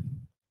paycheck,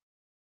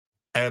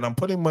 and I'm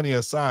putting money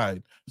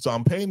aside. So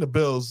I'm paying the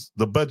bills,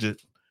 the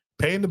budget,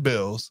 paying the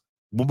bills.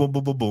 Boom, boom,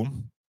 boom, boom,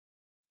 boom.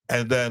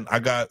 And then I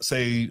got,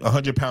 say,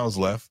 100 pounds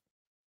left.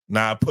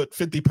 Now I put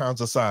 50 pounds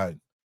aside.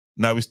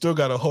 Now we still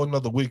got a whole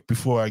nother week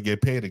before I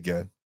get paid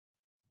again.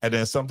 And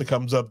then something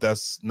comes up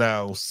that's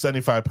now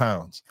 75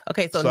 pounds.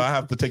 Okay, so I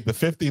have to take the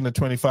 50 and the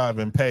 25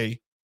 and pay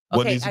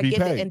what needs to be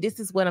paid. And this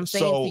is what I'm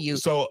saying to you.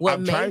 So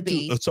I'm trying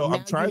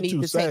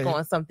to say, take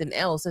on something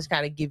else to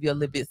kind of give you a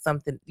little bit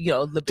something, a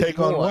little bit take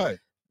more. On what?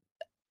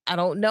 I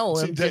don't know.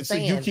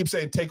 See, you keep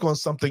saying take on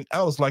something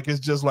else, like it's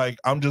just like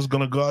I'm just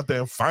gonna go out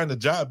there and find a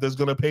job that's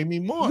gonna pay me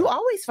more. You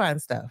always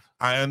find stuff.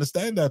 I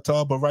understand that,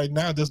 Todd, but right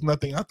now there's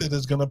nothing out there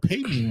that's gonna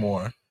pay me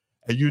more,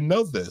 and you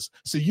know this.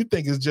 So you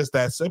think it's just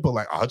that simple?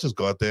 Like I'll just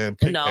go out there and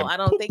pick. No, I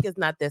don't think it's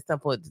not that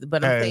simple.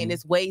 But I'm saying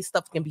this way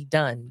stuff can be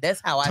done.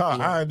 That's how I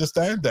feel. I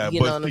understand that,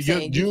 you know what I'm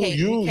saying?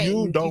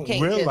 You don't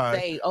realize.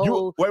 Say,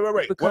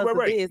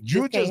 wait.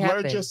 You just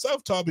learned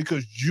yourself, Todd,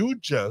 because you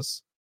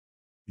just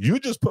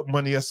put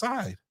money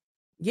aside.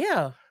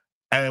 Yeah.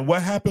 And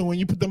what happened when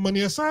you put the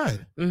money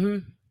aside?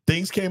 Mm-hmm.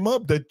 Things came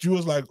up that you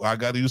was like, I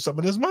got to use some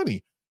of this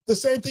money. The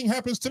same thing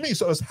happens to me.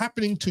 So it's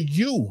happening to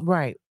you.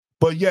 Right.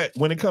 But yet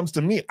when it comes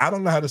to me, I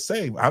don't know how to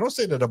save. I don't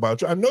say that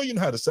about you. I know you know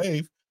how to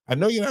save. I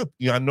know you know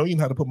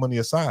how to put money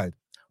aside.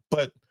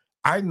 But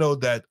I know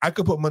that I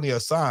could put money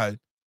aside.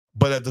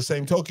 But at the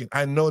same token,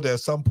 I know that at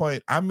some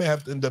point I may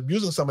have to end up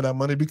using some of that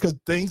money because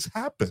things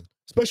happen,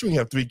 especially when you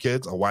have 3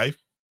 kids, a wife.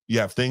 You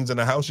have things in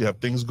the house. You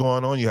have things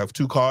going on. You have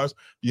 2 cars.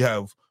 You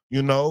have,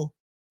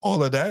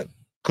 all of that.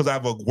 Because I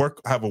have a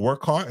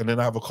work car, and then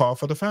I have a car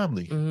for the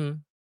family. Mm-hmm.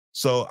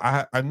 So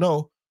I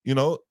know,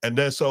 and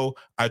then so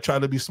I try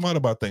to be smart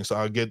about things. So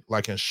I'll get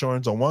like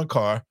insurance on one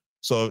car.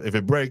 So if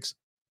it breaks,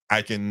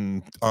 I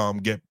can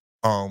get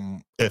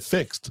it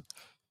fixed,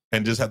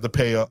 and just have to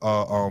pay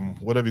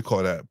whatever you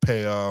call that,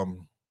 pay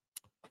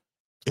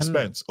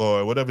expense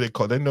or whatever they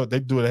call it. They know they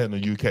do it in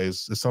the UK.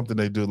 It's something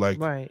they do like.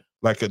 Right.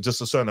 Like just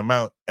a certain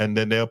amount, and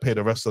then they'll pay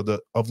the rest of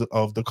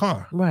the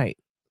car. Right.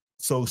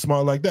 So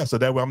smart like that. So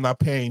that way I'm not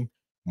paying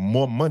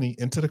more money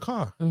into the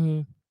car.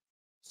 Mm-hmm.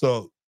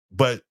 So,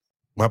 but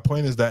my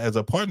point is that as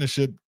a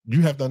partnership,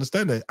 you have to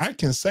understand that I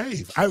can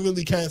save. I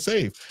really can't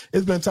save.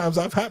 It's been times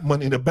I've had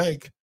money in the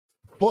bank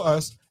for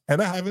us,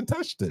 and I haven't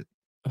touched it.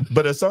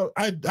 But it's so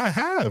I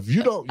have.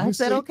 You don't. I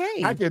said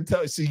okay. I can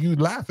tell. See, you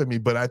laugh at me,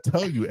 but I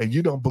tell you, and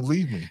you don't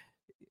believe me.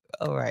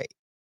 All right.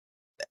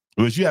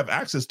 Because you have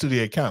access to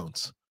the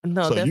accounts.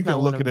 No, so that's you can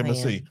not look what at them I'm and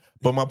saying. see.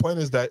 But my point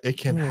is that it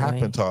can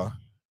happen, Tar.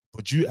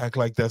 But you act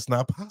like that's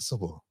not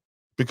possible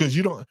because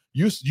you don't.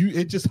 You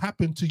it just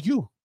happened to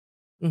you.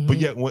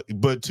 Mm-hmm.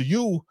 But to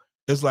you,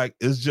 it's like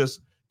it's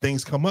just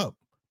things come up.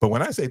 But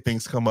when I say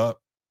things come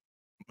up,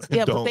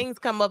 but things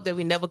come up that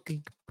we never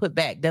could put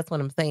back. That's what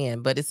I'm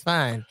saying. But it's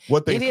fine.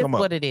 What things come up?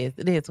 What it is.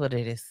 It is what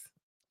it is.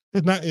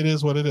 It's not. It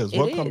is what it is.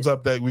 What comes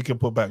up that we can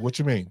put back? What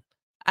you mean?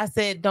 I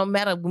said, don't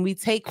matter. When we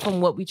take from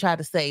what we try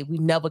to say, we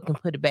never can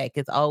put it back.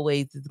 It's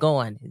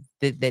gone.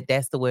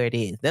 That's the way it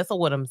is. That's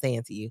what I'm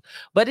saying to you.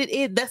 But it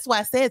is. That's why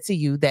I said to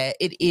you that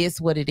it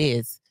is what it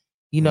is.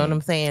 You know what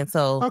I'm saying?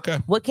 So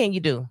what can you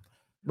do?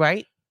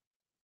 Right?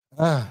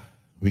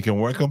 We can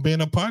work on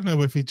being a partner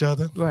with each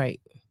other.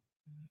 Right.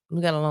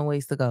 We got a long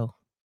ways to go.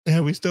 Yeah,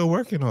 we're still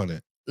working on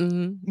it.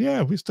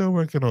 Yeah, we're still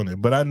working on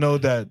it. But I know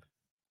that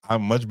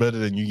I'm much better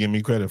than you give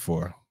me credit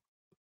for.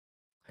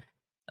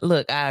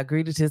 Look, I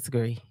agree to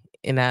disagree.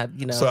 And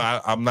So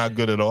I'm not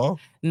good at all?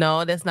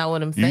 No, that's not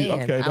what I'm saying.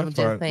 I'm just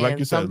saying like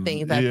you said, some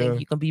things I think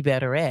you can be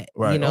better at.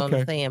 Right. You know what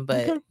I'm saying?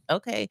 But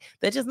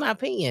that's just my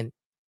opinion.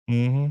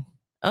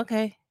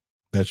 Okay.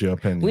 That's your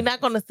opinion. We're not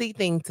going to see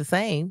things the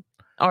same,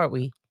 are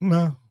we?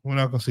 No, we're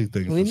not going to see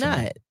things the same.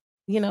 We're not.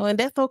 You know, and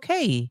that's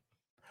okay.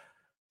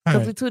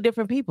 Because we're two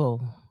different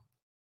people.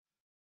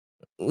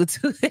 I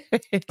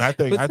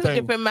think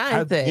different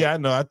mindset. I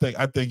know. I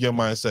think your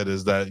mindset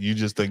is that you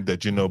just think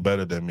that you know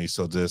better than me.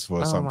 So just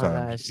for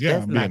sometimes,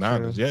 I'm being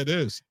honest. Yeah, it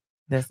is.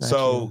 That's not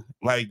true.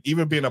 Like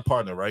even being a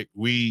partner, right?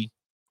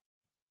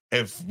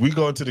 If we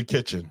go into the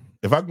kitchen,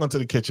 if I go into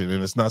the kitchen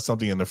and it's not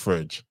something in the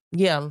fridge,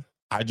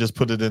 I just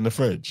put it in the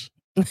fridge.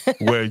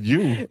 Where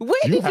you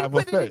have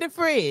put it in the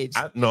fridge?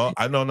 No.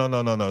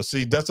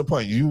 See, that's the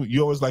point.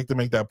 You always like to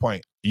make that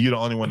point. You're the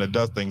only one that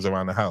does things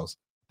around the house.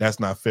 That's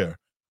not fair.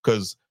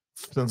 Because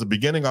since the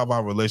beginning of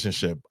our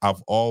relationship,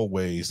 I've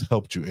always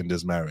helped you in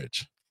this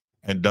marriage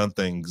and done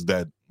things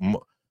that.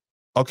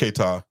 Okay,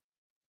 Ta.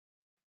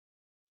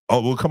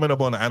 Oh, we're coming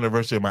up on the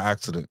anniversary of my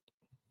accident,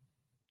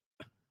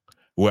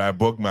 where I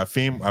broke my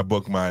femur, I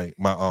broke my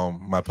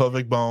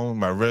pelvic bone,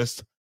 my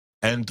wrist,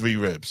 and 3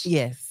 ribs.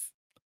 Yes.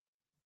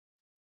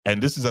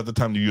 And this is at the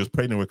time that you was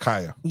pregnant with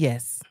Kaya.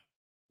 Yes.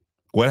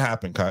 What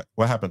happened, Kaya?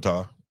 What happened,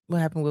 Ta? What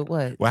happened with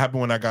what? What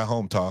happened when I got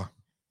home, Ta?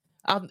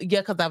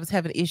 Because I was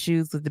having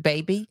issues with the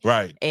baby.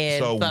 Right.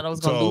 And thought I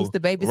was going to lose the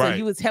baby. Right. So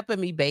you was helping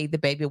me bathe the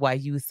baby while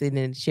you was sitting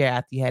in the chair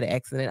after you had an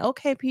accident.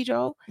 Okay,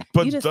 Pedro.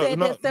 But you just said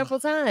that several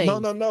times.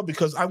 No,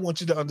 because I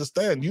want you to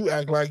understand. You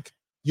act like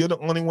you're the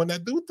only one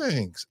that do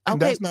things. And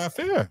that's not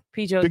fair.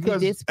 Pedro,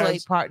 because you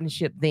displayed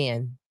partnership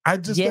then. I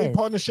display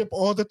partnership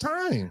all the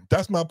time.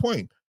 That's my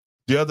point.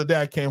 The other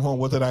day I came home.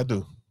 What did I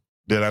do?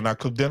 Did I not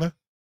cook dinner?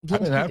 I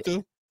didn't have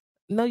to.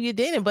 No, you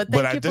didn't. But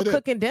thank you for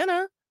cooking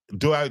dinner.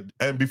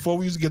 And before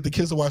we used to get the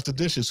kids to wash the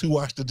dishes, who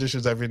washed the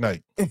dishes every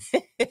night?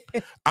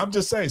 I'm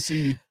just saying,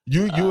 see,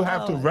 you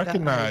have to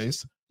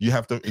recognize, you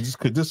have to,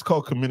 this is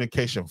called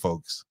communication,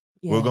 folks.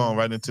 Yeah. We're going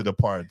right into the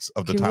parts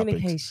of the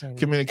topics.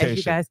 Communication. As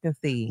you guys can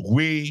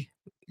see.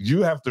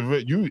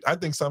 I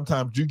think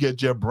sometimes you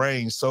get your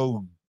brain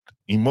so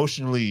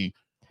emotionally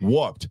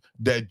warped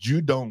that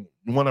you don't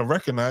want to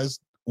recognize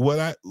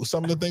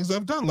some of the things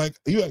I've done. Like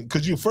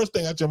because you first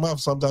thing out your mouth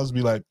sometimes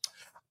be like,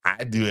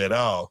 I do it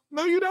all.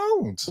 No, you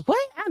don't.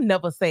 What? I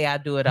never say I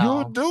do it all.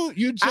 You do.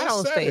 You just I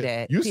don't say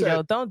that. You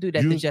said, don't do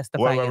that to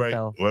justify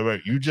yourself.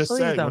 Wait. You just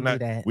said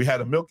we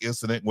had a milk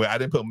incident where I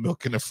didn't put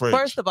milk in the fridge.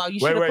 First of all, you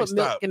should have put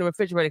milk in the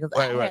refrigerator because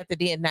I had to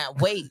then not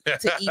wait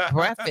to eat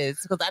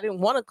breakfast because I didn't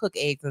want to cook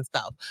eggs and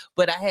stuff.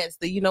 But I had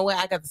to, you know what?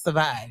 I got to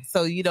survive.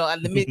 So,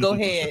 let me go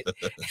ahead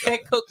and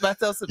cook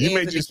myself some eggs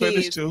made you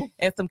spinach too?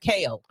 And some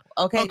kale.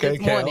 Okay, this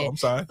kale, morning. I'm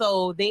sorry.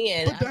 So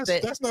then I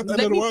said, that's not the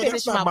end of the world.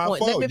 That's not my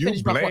fault. Let me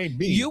finish my point.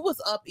 Me. You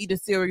was up eating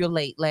cereal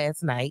late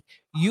last night.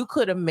 You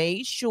could have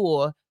made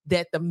sure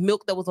that the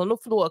milk that was on the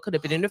floor could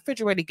have been in the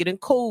refrigerator getting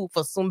cold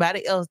for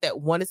somebody else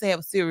that wanted to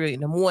have cereal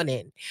in the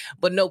morning.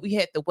 But no, we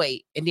had to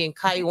wait. And then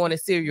Kaya wanted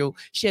cereal.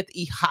 She had to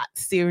eat hot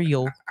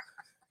cereal.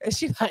 And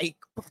she's like,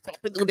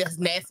 that's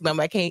nasty,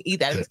 Mama. I can't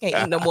eat that. I just can't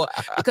eat no more.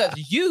 Because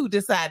you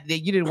decided that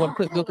you didn't want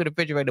to put milk in the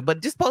refrigerator. But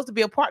it's supposed to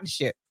be a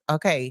partnership.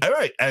 Okay. All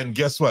right. And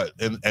guess what?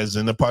 As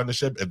in the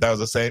partnership, if that was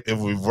the same, if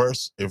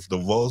the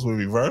roles were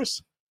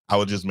reversed, I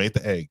would just make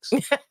the eggs.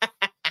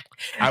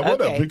 I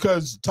would have,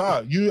 because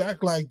Todd, you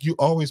act like you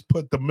always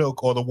put the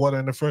milk or the water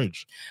in the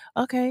fridge.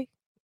 Okay.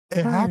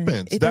 It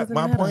happens.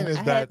 My point is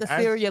I that had the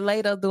cereal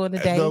later during the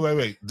day. No,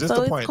 wait. This is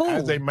the point. Cool.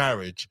 As a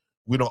marriage,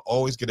 we don't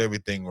always get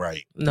everything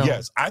right. No.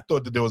 Yes, I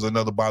thought that there was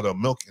another bottle of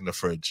milk in the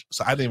fridge,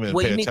 so I didn't even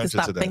pay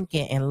attention to that. You need to stop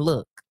thinking and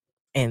look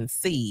and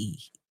see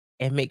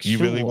and make sure. You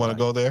really want to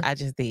go there? I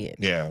just did.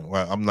 Yeah.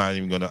 Well, I'm not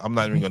even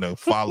gonna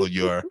follow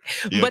your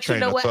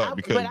train of thought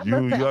because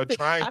you're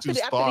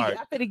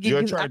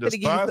trying to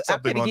start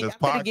something on this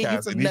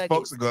podcast, and these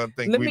folks are gonna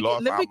think we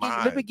lost our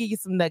mind. Let me give you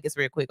some nuggets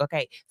real quick.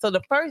 Okay. So the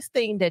first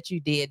thing that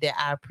you did that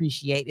I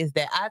appreciate is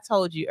that I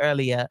told you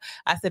earlier.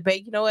 I said,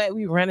 babe, you know what?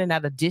 We're running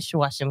out of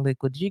dishwashing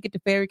liquid. Did you get the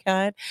fairy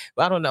kind?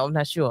 Well, I don't know. I'm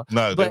not sure.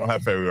 No, they don't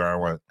have fairy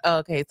one.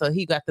 Okay, so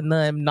he got the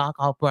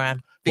knockoff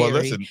brand. Well,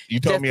 listen, you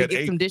told me to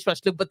get some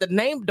dishwasher liquid, but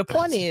the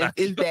point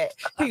is that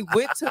he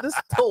went to the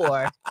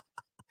store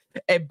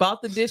and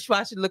bought the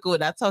dishwasher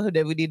liquid. I told him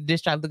that we need a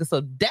dishwasher liquid,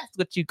 so that's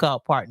what you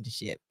call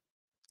partnership.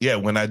 Yeah,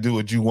 when I do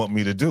what you want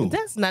me to do.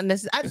 That's not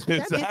necessary.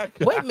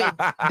 Exactly. Wait a minute,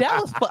 that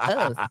was for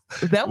us.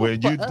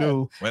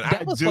 When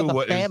I do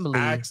what is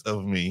asked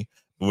of me,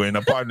 we're in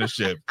a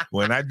partnership.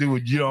 When I do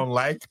what you don't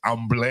like,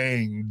 I'm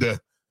blamed.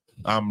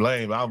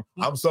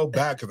 I'm so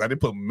bad because I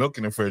didn't put milk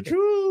in the fridge.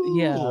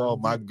 Yeah. Oh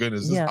my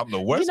goodness. I'm the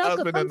worst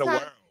husband in the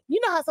world. You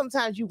know how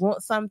sometimes you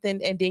want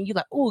something and then you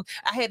like, oh,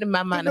 I had in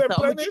my mind. I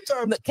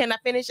thought, can I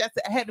finish? I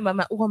said, I had in my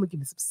mind, oh, I'm gonna give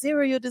me some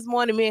cereal this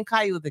morning. Me and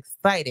Kaya was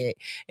excited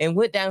and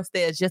went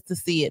downstairs just to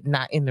see it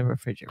not in the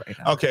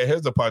refrigerator. Okay,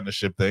 here's the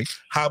partnership thing.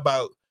 How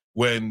about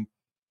when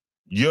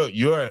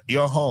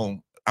you're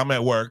home, I'm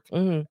at work,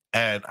 and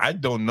I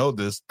don't know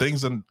this.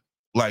 Things are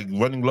like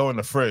running low in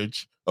the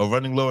fridge or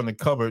running low in the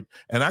cupboard,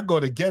 and I go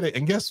to get it,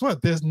 and guess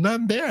what? There's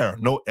none there.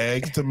 No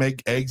eggs to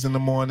make eggs in the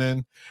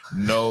morning.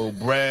 No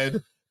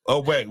bread. Oh,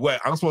 wait.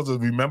 I'm supposed to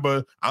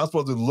remember. I'm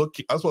supposed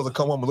to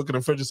come home and look at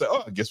the fridge and say,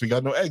 oh, I guess we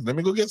got no eggs. Let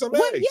me go get some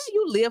eggs. Yeah,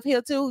 you live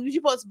here too. You're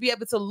supposed to be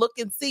able to look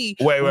and see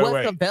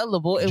what's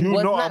available and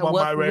what's not,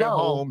 what's my way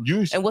home.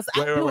 And what's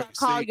I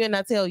call you and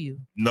I tell you.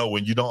 No,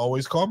 when you don't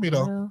always call me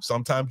though. No.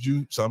 Sometimes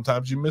you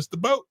miss the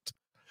boat.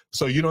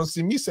 So you don't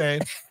see me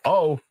saying,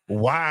 oh,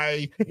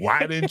 why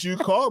didn't you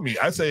call me?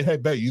 I say, hey,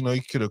 babe, you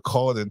could have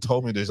called and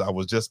told me this. I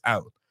was just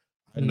out.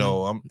 I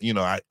know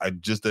I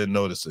just didn't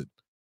notice it.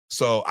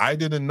 So I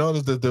didn't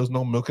notice that there was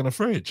no milk in the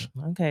fridge.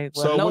 Okay.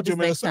 Well, so what you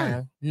mean to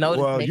say?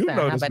 You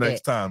notice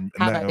next time.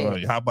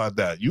 How about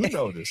that? You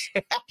notice.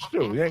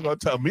 Shoot, you ain't gonna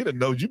tell me to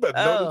know. You better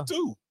notice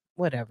too.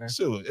 Whatever.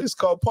 Shoot, it's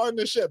called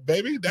partnership,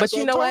 baby. That's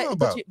what I'm talking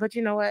about. But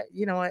you know what?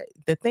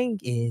 The thing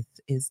is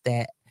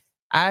that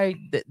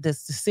the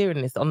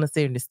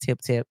serious tip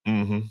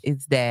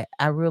is that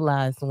I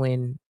realized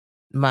when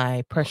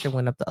my pressure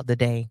went up the other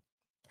day,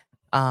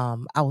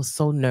 I was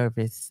so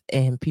nervous,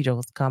 and Peter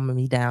was calming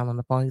me down on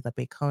the phone. He's like,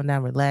 "Hey, calm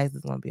down, relax.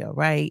 It's gonna be all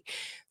right."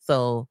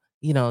 So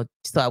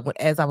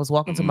as I was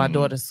walking to my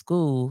daughter's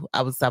school,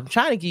 I'm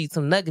trying to give you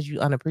some nuggets. You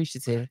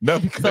unappreciative. No,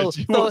 because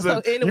you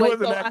wasn't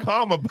that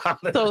calm about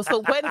it.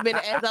 So wait a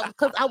minute,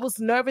 because I was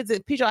nervous.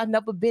 Peter, I'd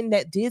never been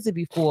that dizzy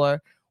before,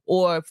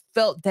 or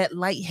felt that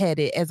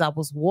lightheaded as I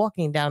was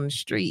walking down the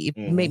street.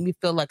 It made me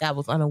feel like I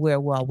was unaware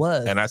of where I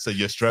was. And I said,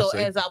 you're stressing.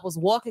 So as I was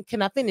walking,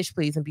 can I finish,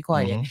 please, and be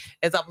quiet?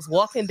 As I was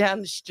walking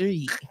down the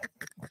street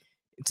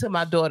to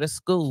my daughter's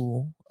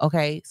school,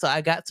 okay? So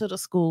I got to the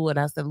school and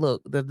I said,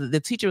 look,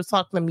 the teacher was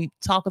talking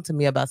to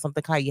me about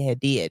something Kaya had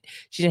did.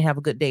 She didn't have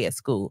a good day at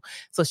school.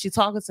 So she's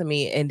talking to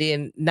me, and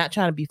then not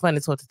trying to be funny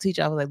towards the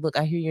teacher, I was like, look,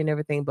 I hear you and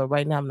everything, but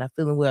right now I'm not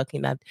feeling well.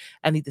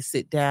 I need to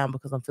sit down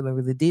because I'm feeling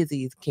really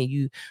dizzy. Can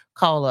you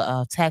call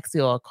a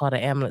taxi or call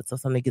the ambulance or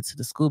something to get to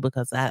the school,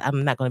 because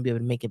I'm not going to be able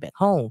to make it back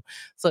home.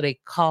 So they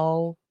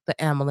called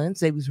the ambulance.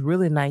 They was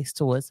really nice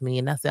towards me.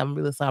 And I said, I'm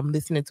really sorry. I'm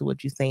listening to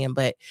what you're saying,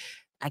 but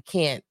I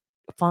can't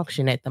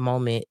function at the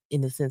moment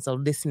in the sense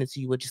of listening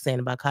to you, what you're saying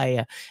about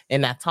Kaya.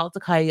 And I talked to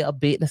Kaya a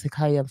bit and I said,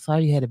 Kaya, I'm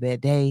sorry you had a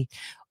bad day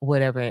or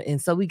whatever.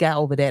 And so we got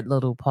over that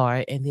little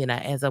part. And then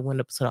as I went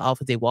up to the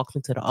office, they walked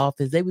me to the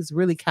office. They was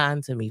really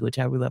kind to me, which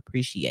I really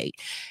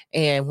appreciate.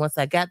 And once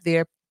I got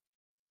to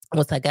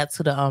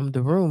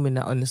the room in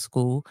the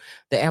school,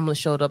 the ambulance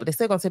showed up. They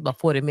said going to take about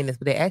 40 minutes,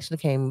 but they actually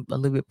came a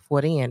little bit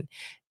before then.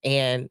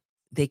 And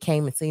they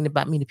came and seen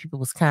about me. The people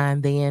was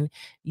kind then,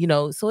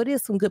 so it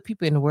is some good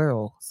people in the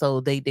world. So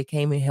they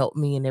came and helped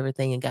me and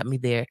everything and got me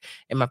there.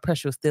 And my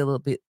pressure was still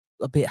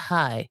a bit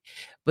high.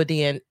 But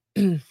then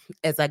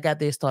as I got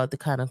there, it started to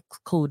kind of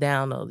cool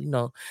down, or,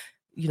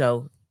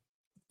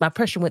 my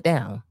pressure went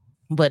down.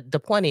 But the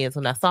point is,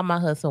 when I saw my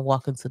husband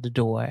walk into the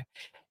door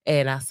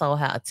and I saw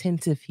how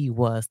attentive he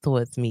was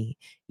towards me,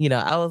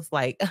 I was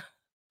like,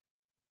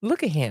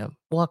 look at him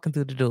walking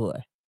through the door,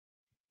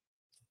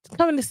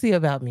 coming to see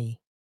about me.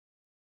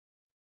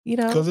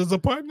 Because it's a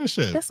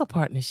partnership. That's a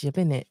partnership,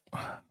 isn't it?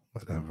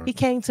 Whatever. He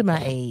came to my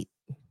aid.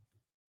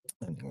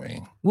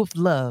 Anyway. With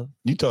love.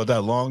 You told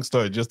that long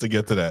story just to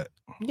get to that.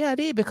 Yeah, I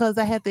did, because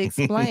I had to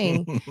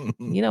explain.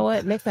 You know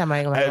what? Next time I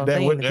ain't going to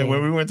say anything. And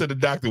when we went to the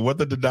doctor, what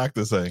did the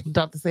doctor say? The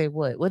doctor said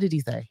what? What did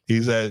he say?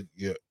 He said,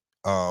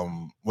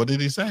 what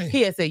did he say?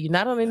 He had said, you're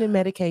not on any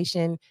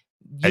medication.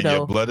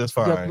 Your blood is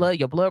fine.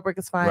 Your blood work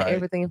is fine. Right.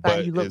 Everything is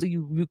fine. You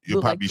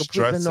look like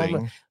stressing.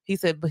 Normal. He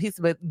said, but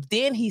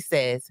then he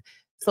says,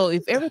 so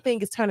if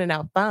everything is turning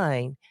out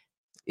fine,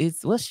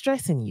 what's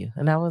stressing you?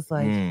 And I was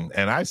like,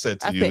 and I said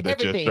to you that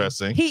everything. You're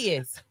stressing. He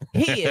is.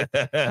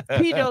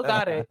 Pedro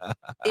Goddard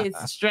is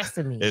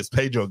stressing me. It's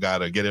Pedro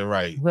Goddard. Get it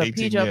right. Well,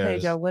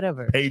 Pedro,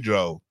 whatever.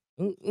 Pedro.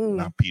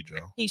 Not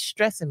Pedro. He's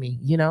stressing me,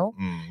 You're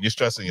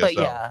stressing yourself.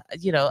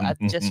 But yeah,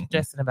 I'm just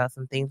stressing about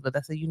some things. But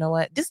I said, you know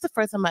what? This is the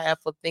first time I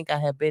ever think I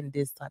have been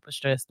this type of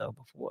stressed though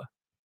before.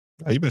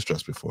 Oh, you've been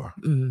stressed before.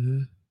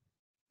 Mm-hmm.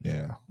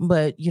 Yeah.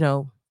 But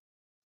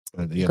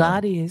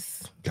God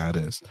is.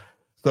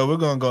 So we're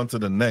gonna go into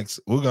the next.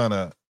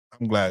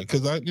 I'm glad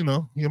because you're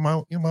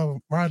my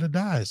ride or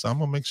die. So I'm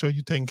gonna make sure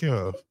you're taken care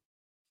of.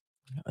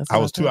 I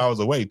was 2 hours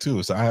away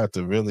too, so I had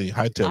to really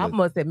hightail it. I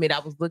must admit, I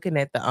was looking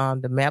at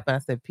the map and I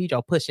said,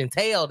 Pedro pushing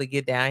tail to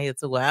get down here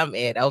to where I'm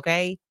at.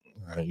 Okay.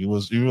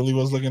 You really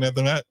was looking at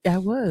the map? I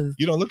was.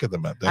 You don't look at the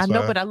map. I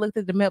know, but I looked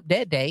at the map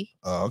that day.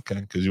 Oh,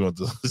 okay. Because you want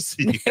to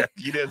see.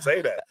 You didn't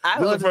say that.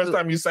 This is the first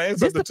time you saying something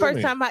to me. This is the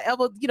first time I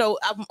ever,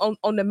 I'm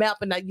on the map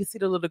and you see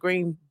the little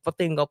green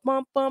thing go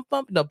bump, bump,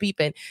 bump,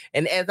 beeping.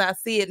 And as I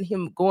see it,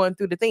 him going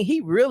through the thing, he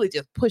really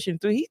just pushing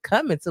through. He's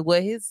coming to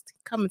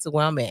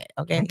where I'm at.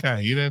 Okay.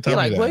 Okay. You didn't tell me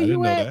like, that. Where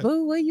you at,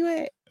 boo? Where you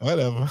at?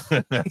 Whatever.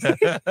 Just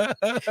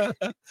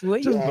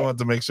wanted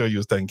to make sure you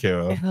was taken care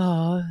of.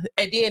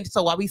 And then,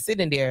 so while we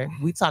sitting there,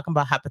 we talking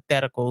about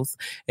hypotheticals,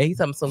 and he's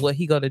talking about what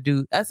he gonna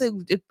do. I said,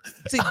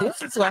 see,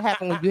 this is what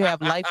happens when you have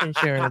life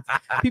insurance.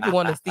 People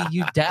want to see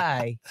you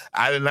die.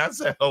 I did not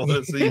say I want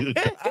to see you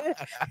die.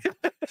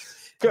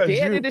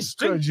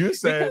 Because you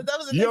said,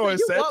 you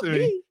always said to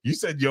me,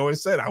 you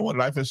always said, I want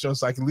life insurance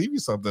so I can leave you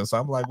something. So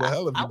I'm like,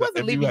 well, hell,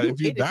 if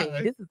you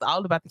die. This is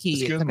all about the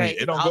kids. Excuse me.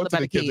 It don't go to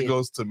the kids. It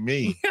goes to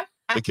me.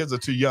 The kids are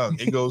too young.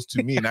 It goes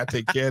to me, and I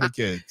take care of the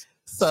kids.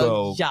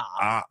 So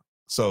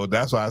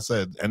that's why I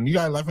said, and you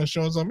got life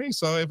insurance on me.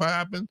 So if I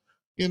happen,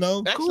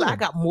 Actually, cool. I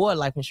got more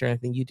life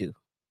insurance than you do.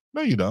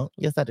 No, you don't.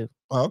 Yes, I do.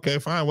 Oh, okay,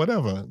 fine,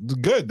 whatever.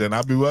 Good, then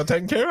I'll be well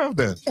taken care of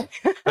then.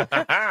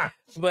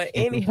 But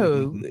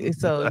anywho,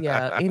 so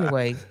yeah.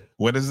 Anyway,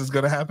 when is this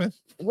gonna happen?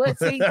 What?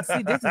 See, this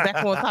is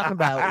exactly what I'm talking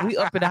about. We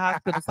up in the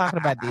hospital talking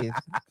about this.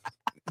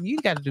 You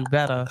got to do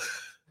better.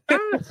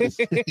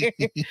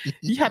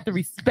 You have to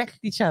respect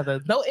each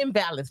other. No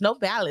imbalance, no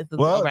balance.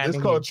 Well, it's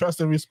called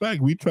trust and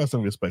respect. We trust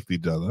and respect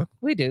each other.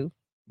 We do.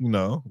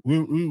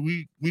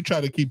 We try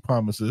to keep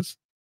promises.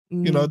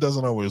 It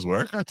doesn't always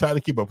work. I try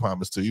to keep a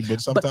promise to you, but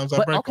sometimes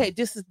I break. Okay,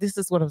 this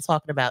is what I'm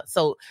talking about.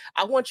 So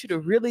I want you to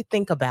really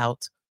think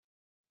about.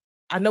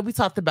 I know we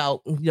talked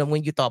about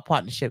when you thought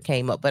partnership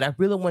came up, but I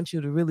really want you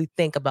to really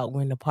think about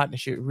when the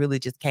partnership really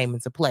just came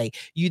into play.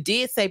 You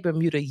did say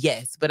Bermuda,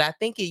 yes, but I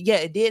think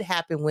it did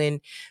happen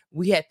when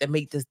we had to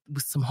make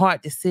some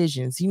hard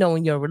decisions.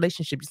 In your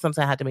relationship, you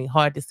sometimes have to make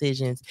hard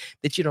decisions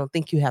that you don't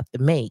think you have to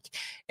make.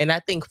 And I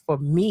think for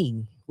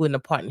me, when the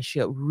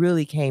partnership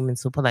really came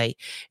into play,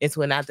 it's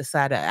when I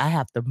decided I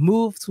have to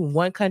move to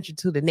one country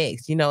to the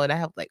next, and I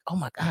have like, oh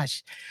my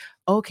gosh,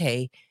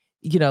 okay,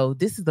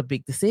 this is a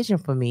big decision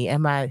for me.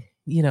 Am I,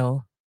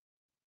 that's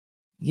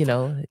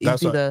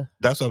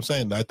what I'm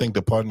saying. I think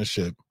the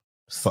partnership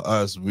for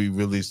us, we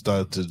really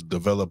started to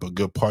develop a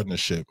good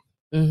partnership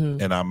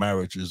in our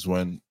marriages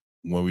when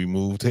we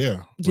moved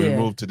here. We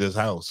moved to this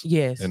house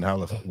in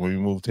Halifax when we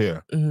moved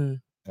here. And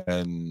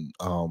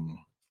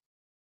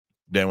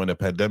then when the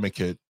pandemic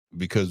hit,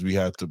 because we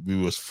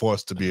was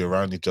forced to be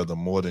around each other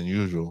more than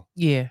usual.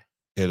 Yeah.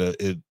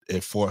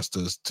 It forced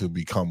us to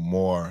become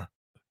more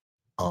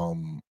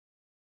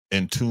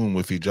in tune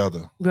with each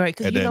other.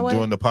 Right. And then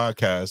doing the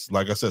podcast,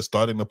 like I said,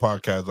 starting the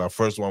podcast, our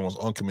first one was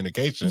on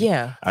communication.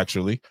 Yeah.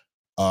 Actually.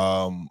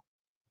 It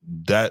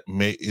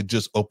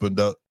just opened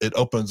up. It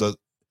opens up,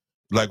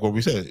 like what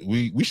we said,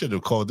 we should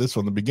have called this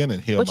from the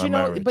beginning.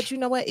 Marriage. But you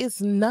know what?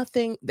 It's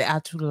nothing that I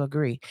totally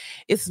agree.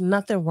 It's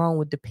nothing wrong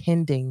with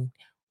depending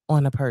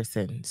on a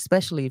person,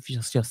 especially if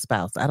it's your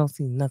spouse. I don't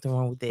see nothing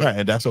wrong with that. Right,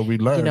 and that's what we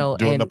learned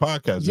doing the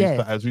podcast.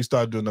 As we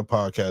start doing the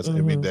podcast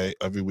every day,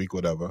 every week,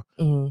 whatever,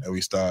 and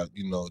we start,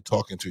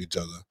 talking to each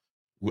other.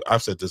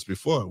 I've said this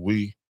before.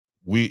 We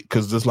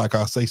because this is like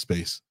our safe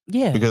space.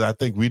 Yeah. Because I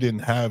think we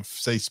didn't have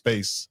safe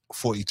space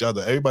for each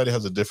other. Everybody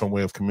has a different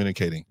way of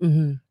communicating.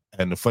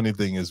 And the funny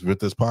thing is, with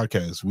this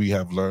podcast, we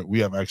have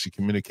actually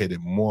communicated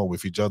more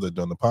with each other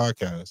during the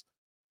podcast.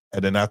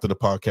 And then after the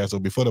podcast or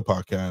before the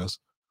podcast,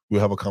 we'll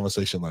have a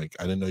conversation like,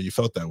 I didn't know you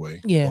felt that way.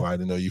 Yeah. Or I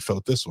didn't know you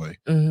felt this way.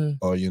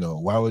 Or,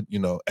 why would,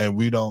 and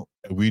we don't.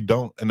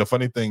 And the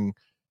funny thing,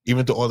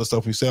 even to all the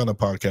stuff we say on the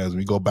podcast,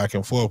 we go back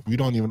and forth. We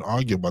don't even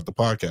argue about the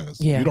podcast.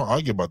 Yeah. We don't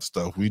argue about the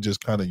stuff. We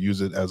just kind of use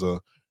it as a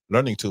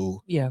learning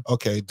tool. Yeah.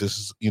 Okay, this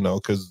is,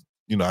 because,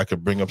 I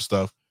could bring up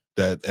stuff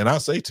and I'll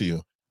say to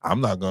you,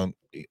 I'll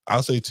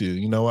say to you,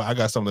 you know what, I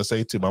got something to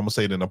say to you, but I'm gonna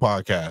say it in the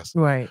podcast.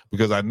 Right.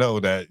 Because I know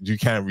that you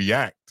can't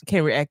react.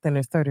 Can't react in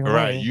a certain way.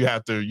 Right. You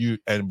have to,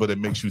 but it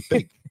makes you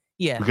think.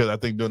 Yeah. Because I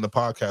think doing the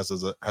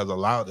podcast has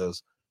allowed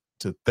us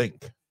to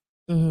think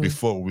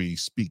before we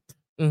speak.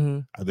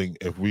 I think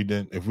if we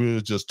were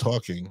just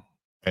talking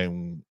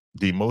and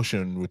the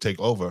emotion would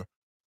take over,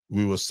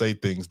 we will say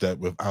things that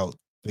without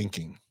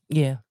thinking.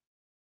 Yeah.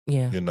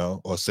 Yeah.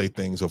 Or say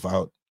things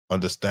without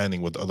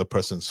understanding what the other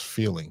person's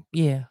feeling.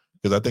 Yeah.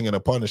 Because I think in a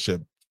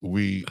partnership,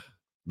 the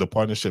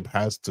partnership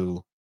has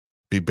to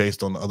be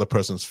based on the other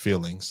person's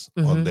feelings,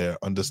 on their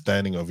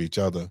understanding of each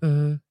other,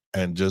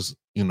 and just,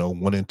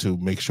 wanting to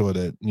make sure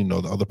that,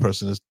 the other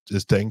person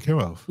is taken care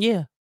of.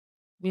 Yeah.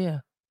 Yeah.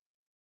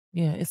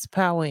 Yeah. It's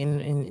power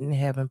in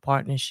having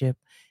partnership,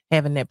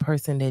 having that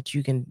person that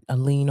you can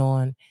lean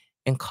on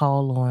and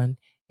call on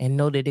and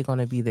know that they're going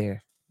to be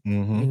there. You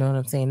know what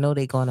I'm saying? Know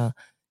they're going to,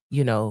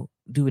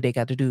 do what they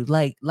got to do.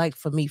 Like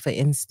for me, for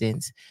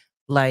instance,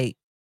 like,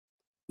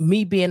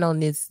 me being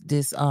on this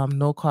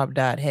no carb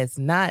diet has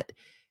not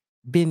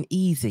been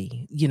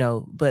easy,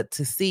 but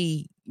to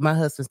see my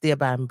husband still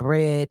buying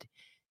bread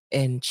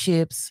and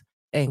chips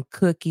and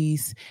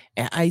cookies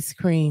and ice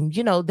cream.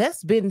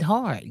 That's been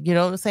hard. You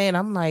know what I'm saying?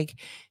 I'm like,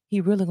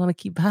 he really gonna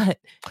keep buying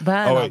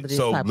all of this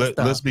type of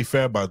stuff. Let's be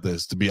fair about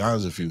this. To be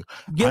honest with you,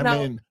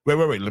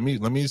 wait.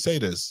 Let me say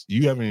this.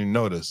 You haven't even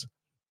noticed.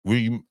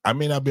 I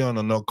may not be on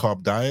a no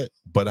carb diet,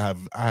 but I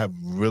have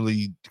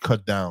really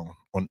cut down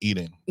on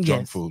eating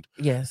junk food.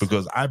 Yes.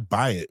 Because I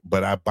buy it,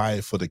 but I buy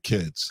it for the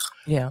kids.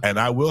 Yeah. And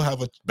I will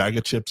have a bag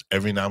of chips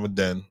every now and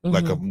then,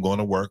 like I'm going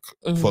to work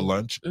for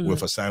lunch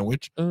with a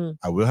sandwich.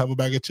 I will have a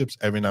bag of chips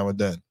every now and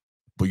then.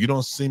 But you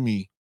don't see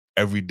me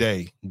every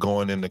day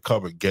going in the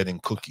cupboard getting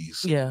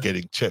cookies,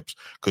 getting chips.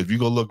 Because if you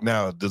go look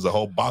now, there's a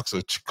whole box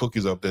of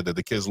cookies up there that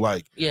the kids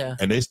like. Yeah.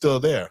 And they're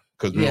still there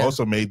because we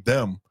also made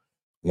them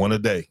one a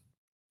day.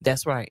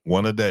 That's right.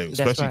 One a day,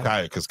 especially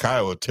Kaya, because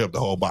Kaya would tip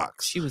the whole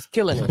box. She was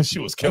killing it. She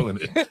was killing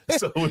it.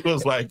 So it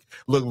was like,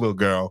 look, little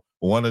girl,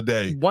 one a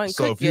day. One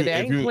cookie a day. I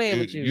ain't playing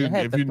with you.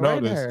 If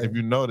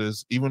you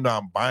notice, even though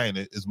I'm buying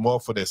it, it's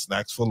more for their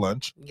snacks for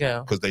lunch.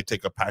 Yeah. Because they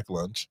take a packed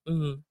lunch.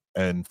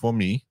 And for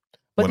me,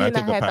 but when I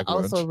take a packed lunch, I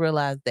also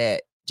realize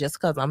that just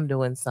because I'm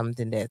doing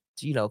something that,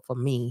 for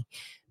me,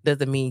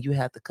 doesn't mean you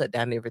have to cut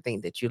down everything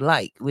that you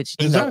like, which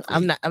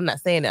I'm not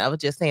saying that. I was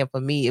just saying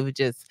for me,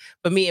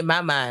 in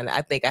my mind,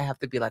 I think I have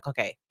to be like,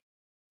 okay,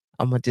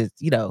 I'm gonna just,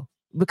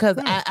 because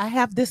I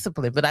have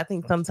discipline, but I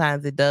think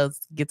sometimes it does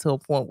get to a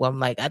point where I'm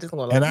like, I just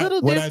want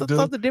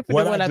something different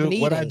than what I've been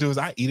eating. What I do is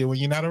I eat it when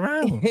you're not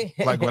around.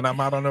 Like when I'm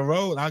out on the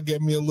road, I'll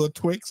get me a little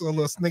Twix or a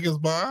little Snickers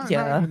bar.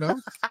 Yeah.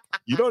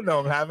 You don't know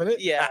I'm having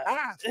it. Yeah.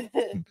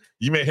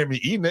 You may hear me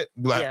eating it.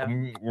 Like,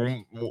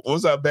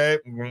 what's up, babe?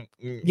 What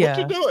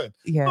you doing?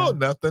 Yeah. Oh,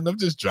 nothing. I'm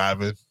just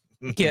driving.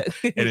 Yeah.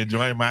 And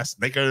enjoying my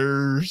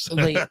Snickers.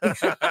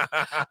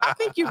 I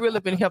think you've really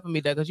been helping me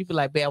though, because you be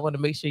like, babe, I want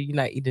to make sure you're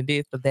not eating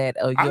this or that,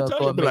 or you'll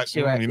go and make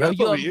sure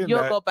you'll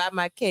go buy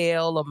my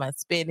kale or my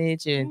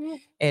spinach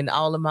and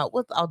all of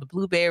all the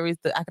blueberries.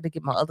 I gotta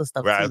get my other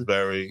stuff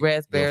raspberries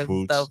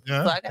and stuff.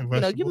 Yeah, so I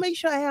got, you make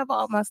sure I have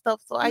all my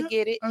stuff, so I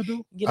get it. I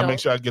do. I make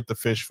sure I get the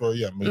fish for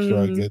you. I make sure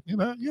I get,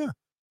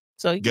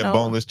 So get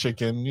boneless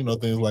chicken,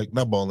 things like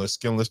not boneless,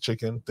 skinless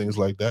chicken, things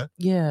like that.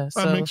 Yeah.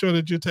 So I make sure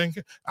that you take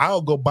it.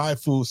 I'll go buy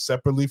food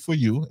separately for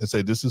you and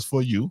say this is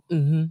for you,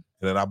 and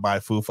then I buy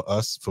food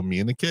for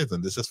me and the kids,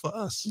 and this is for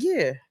us.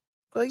 Yeah.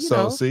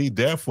 Well, see,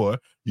 therefore,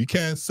 you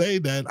can't say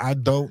that I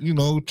don't,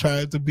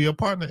 try to be a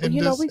partner in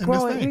this.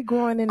 We're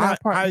growing in our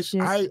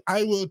partnership.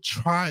 I will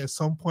try at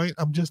some point.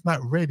 I'm just not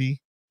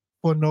ready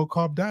for a no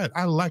carb diet.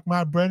 I like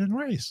my bread and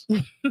rice.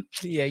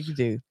 Yeah, you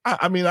do.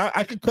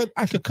 I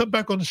could cut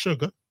back on the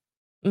sugar.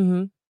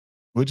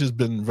 Which has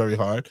been very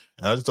hard.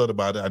 And I just thought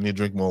about it. I need to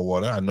drink more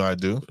water. I know I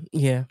do.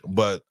 Yeah.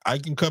 But I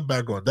can cut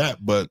back on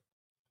that. But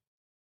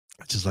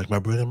I just like my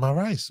bread and my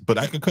rice. But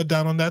I can cut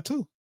down on that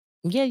too.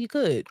 Yeah, you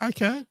could. I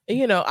can. I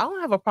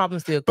don't have a problem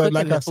still but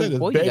cooking like I said,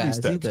 it's baby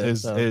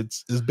steps. Either,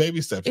 it's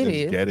baby steps.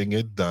 It's getting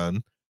it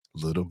done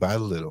little by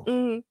little.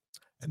 And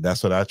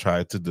that's what I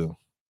tried to do.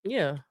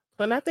 Yeah.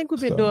 And I think we've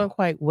been doing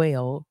quite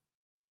well,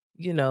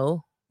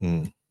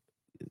 knowing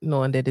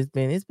that it's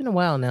been a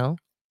while now.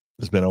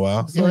 It's been a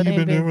while. So you've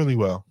been doing really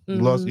well.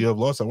 You have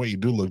lost some weight. You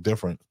do look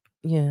different.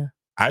 Yeah.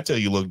 I tell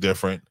you look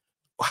different.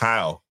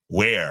 How?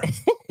 Where?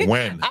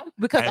 When?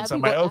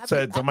 Somebody else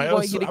said,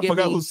 I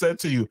forgot who said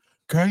to you,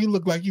 girl, you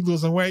look like you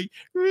losing weight.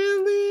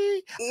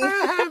 Really?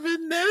 I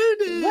haven't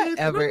noticed.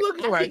 Whatever. I'm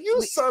looking like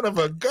you son of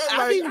a gun.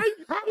 I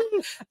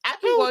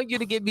be wanting you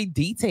to give me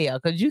detail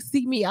because you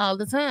see me all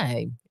the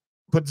time.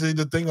 But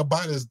the thing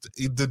about it is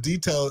the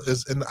detail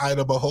is in the eye of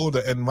the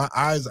beholder, and my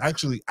eyes I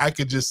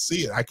could just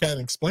see it. I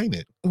can't explain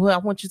it. Well, I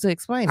want you to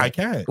explain it. I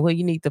can't. Well,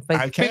 you need to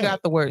figure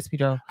out the words,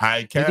 Pedro.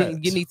 I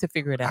can't. You need to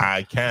figure it out.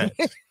 I can't.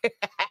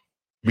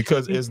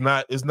 Because it's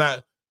not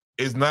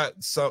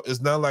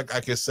like I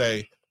could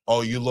say,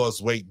 oh, you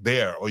lost weight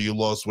there or you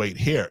lost weight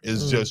here.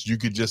 It's just you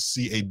could just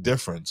see a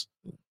difference.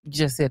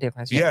 Just see a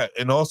difference. Yeah,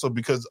 and also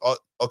because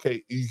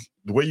the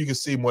way you can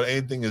see more than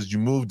anything is you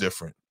move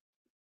different.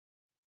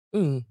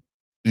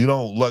 You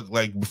don't look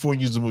like before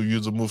you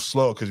used to move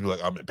slow because you're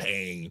like, I'm in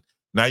pain.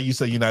 Now you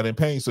say you're not in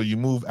pain, so you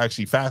move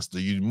actually faster.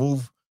 You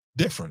move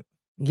different.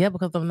 Yeah,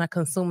 because I'm not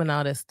consuming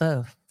all that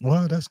stuff.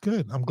 Well, that's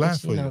good. I'm glad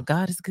for you.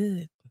 God is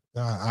good.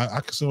 I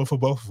consume it for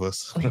both of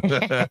us,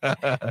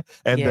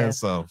 and then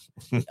some.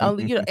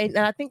 And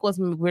I think what's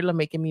really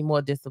making me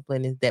more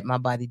disciplined is that my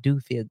body do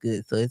feel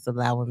good, so it's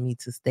allowing me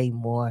to stay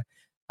more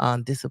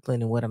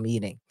disciplined in what I'm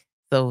eating.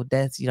 So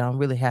that's I'm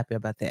really happy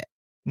about that.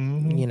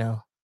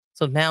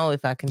 So now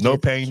if I can no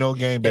pain, no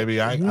gain,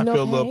 baby. I feel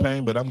a little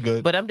pain, but I'm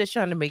good. But I'm just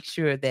trying to make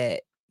sure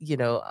that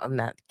I'm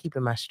not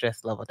keeping my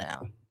stress level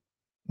down.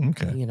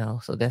 Okay.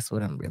 So that's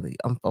what I'm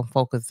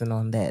focusing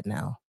on that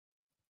now.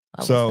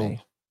 So,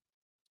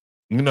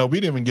 we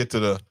didn't even get to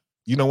the,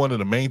 one of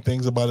the main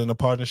things about in a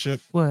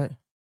partnership. What?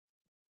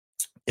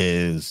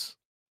 Is,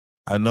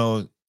 I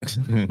know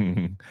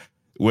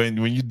when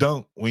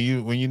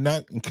you're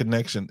not in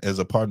connection as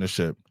a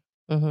partnership,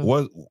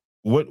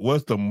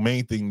 what's the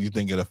main thing you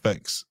think it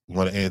affects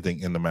more than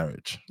anything in the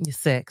marriage? Your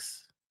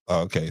sex.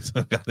 Oh, okay.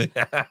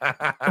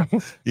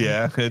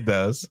 Yeah, it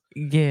does.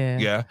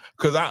 Yeah.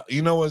 Because I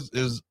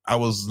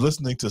was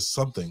listening to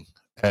something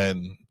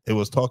and it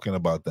was talking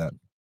about that,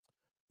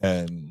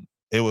 and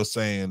it was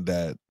saying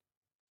that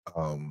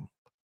for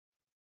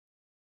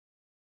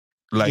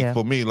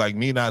me, like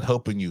me not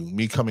helping you,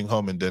 me coming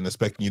home and then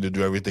expecting you to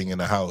do everything in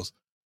the house,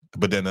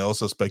 but then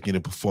also expecting you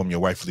to perform your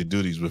wifely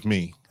duties with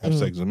me, have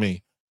sex with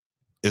me,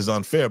 is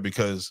unfair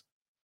because,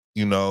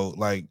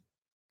 like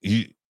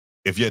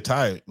if you're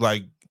tired,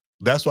 like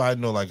that's why I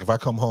know, like if I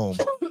come home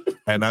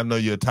and I know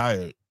you're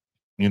tired,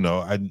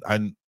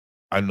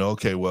 I know,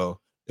 okay,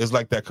 well, it's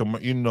like that,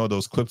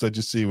 those clips that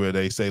you see where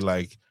they say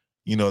like,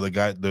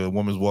 the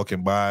woman's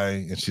walking by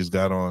and she's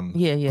got on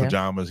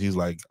pajamas. He's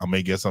like, I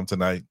may get some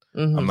tonight.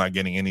 I'm not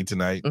getting any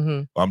tonight.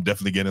 I'm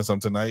definitely getting some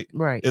tonight.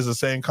 Right. It's the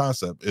same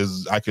concept.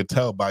 I could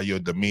tell by your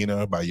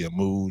demeanor, by your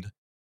mood,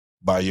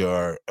 by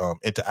your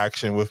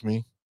interaction with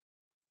me.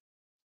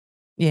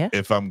 Yeah.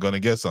 If I'm gonna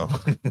get some.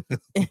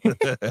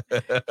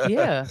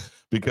 Yeah.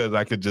 Because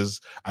I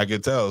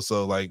could tell.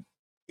 So like,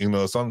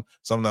 some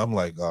I'm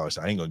like, oh,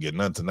 I ain't gonna get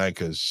none tonight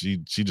because she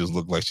just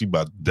looked like she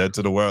about dead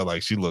to the world.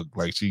 Like she looked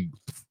like she,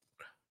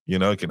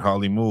 can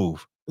hardly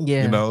move.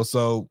 Yeah.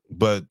 So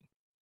but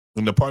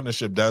in the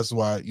partnership, that's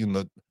why,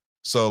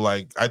 so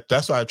like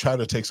that's why I try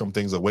to take some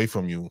things away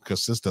from you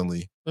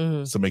consistently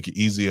to make it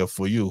easier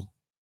for you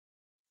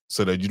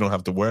so that you don't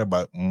have to worry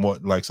about more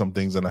like some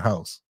things in the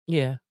house.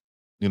 Yeah.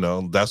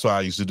 That's why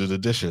I used to do the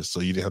dishes. So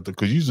you didn't have to,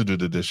 because you used to do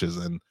the dishes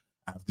and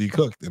after you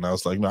cooked. And I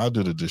was like, no, I'll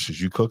do the dishes.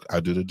 You cook,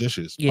 I do the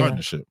dishes. Yeah.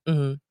 Partnership.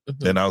 And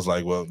I was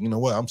like, well, you know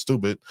what? I'm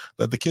stupid.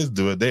 Let the kids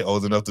do it. They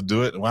old enough to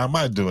do it. Why am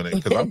I doing it?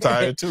 Because I'm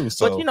tired too.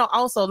 So, but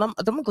also,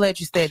 I'm glad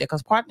you said that,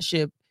 because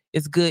partnership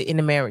is good in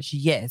a marriage,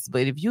 yes.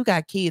 But if you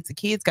got kids, the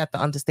kids got to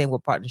understand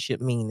what partnership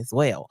means as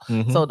well.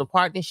 So the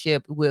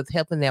partnership with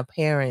helping their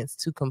parents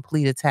to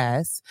complete a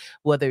task,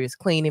 whether it's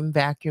cleaning,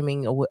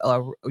 vacuuming, or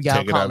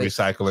y'all call it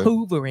recycling,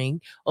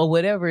 hoovering, or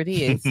whatever it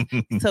is.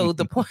 So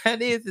the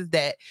point is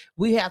that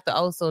we have to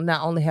also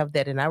not only have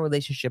that in our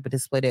relationship, but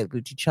display that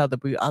with each other,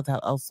 but we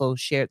also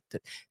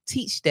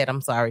teach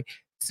that,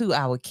 to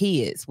our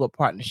kids what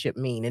partnership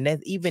mean. And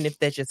that's even if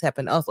that just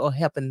helping us or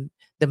helping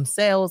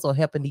themselves or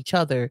helping each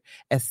other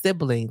as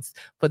siblings,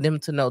 for them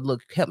to know,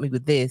 look, help me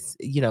with this,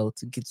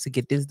 to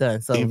get this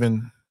done. So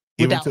even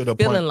without to the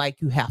feeling point,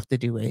 like you have to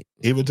do it.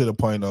 Even to the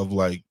point of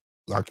like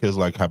our kids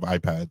like have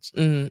iPads.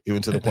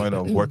 Even to the point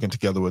of working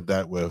together with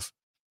that with,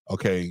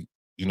 okay,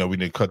 we need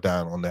to cut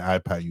down on the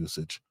iPad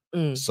usage.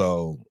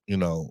 So,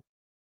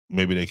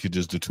 maybe they could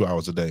just do 2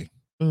 hours a day.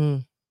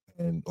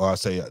 And or I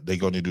say they're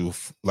going to do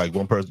like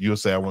one person. You'll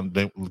say I don't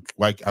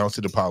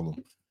see the problem.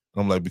 And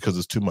I'm like, because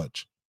it's too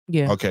much.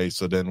 Yeah. Okay,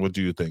 so then what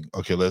do you think?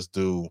 Okay, let's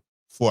do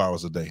 4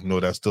 hours a day. No,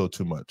 that's still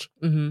too much.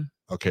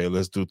 Okay,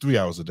 let's do 3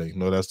 hours a day.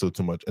 No, that's still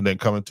too much. And then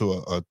coming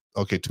to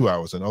okay, 2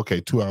 hours. And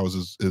okay, 2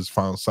 hours is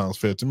fine, sounds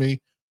fair to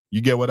me. You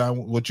get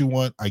what you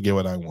want. I get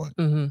what I want.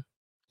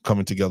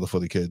 Coming together for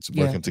the kids,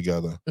 working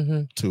together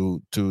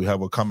to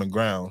have a common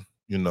ground,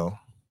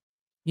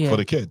 for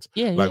the kids.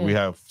 We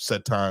have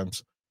set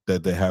times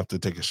that they have to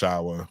take a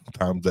shower,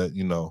 times that,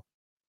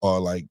 or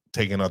like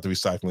taking out the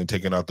recycling,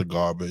 taking out the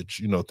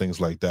garbage,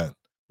 things like that.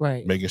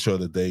 Right. Making sure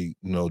that they,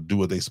 do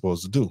what they're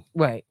supposed to do.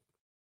 Right.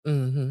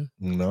 And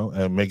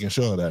making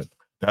sure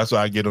that's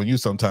why I get on you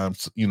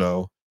sometimes,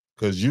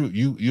 because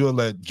you'll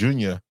let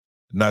Junior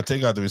not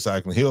take out the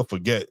recycling. He'll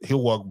forget.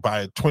 He'll walk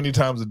by it 20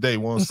 times a day,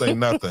 won't say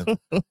nothing.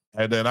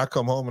 And then I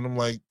come home and I'm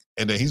like,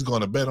 and then he's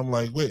going to bed. I'm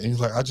like, wait. And he's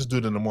like, I just do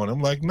it in the morning.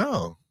 I'm like,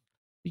 no.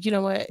 You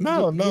know what?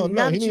 No.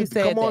 He needs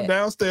to come on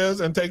downstairs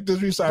and take this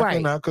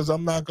recycling out, because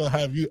I'm not going to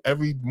have you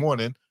every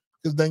morning,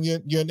 because then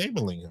you're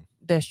enabling him.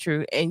 That's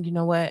true. And you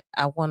know what?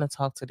 I want to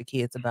talk to the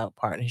kids about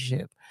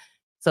partnership,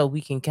 so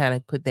we can kind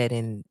of put that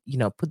in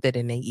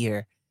their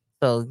ear.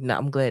 So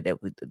I'm glad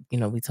that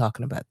we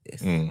talking about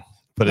this.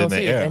 Put it in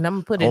their ear. And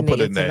I'm going to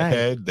put it in their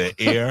head, their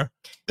ear,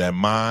 their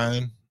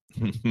mind.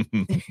 I'm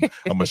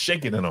going to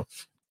shake it in them.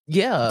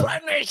 Yeah.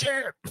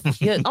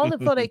 Yeah, only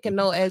so they can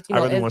know, as they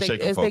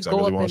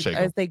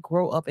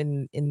grow up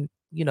and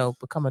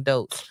become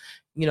adults,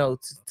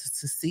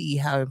 to see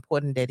how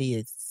important that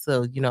is.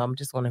 So, I'm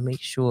just want to make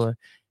sure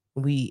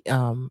we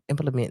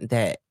implement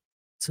that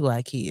to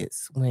our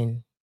kids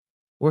when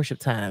worship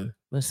time,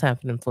 it's time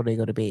for them before they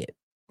go to bed.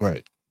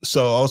 Right.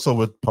 So also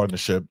with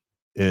partnership,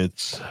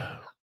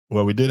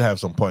 we did have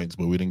some points,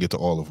 but we didn't get to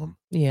all of them.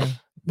 Yeah.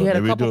 You had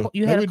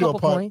a couple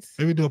points.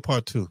 Maybe do a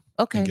part 2.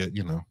 Okay.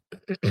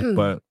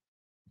 But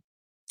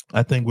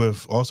I think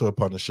with also a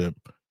partnership,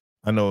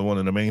 I know one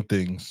of the main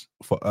things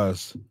for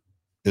us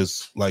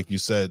is, like you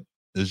said,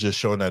 is just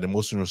showing that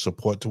emotional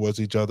support towards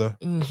each other.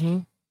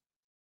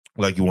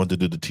 Like you wanted to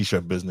do the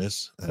t-shirt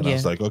business. And I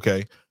was like,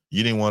 okay,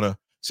 you didn't want to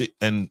see.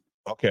 And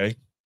okay,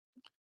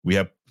 we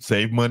have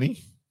saved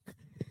money.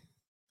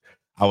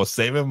 I was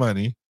saving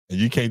money. And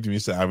you came to me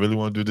and said, I really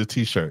want to do the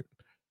t-shirt.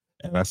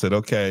 And I said,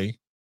 okay.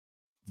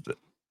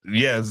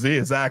 Yeah, see,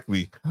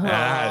 exactly.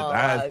 I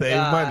had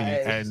saved money.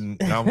 And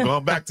I'm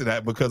going back to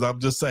that because I'm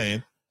just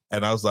saying.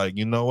 And I was like,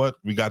 you know what?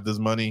 We got this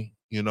money.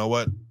 you know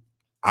what?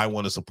 I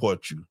want to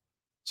support you.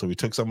 So we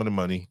took some of the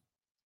money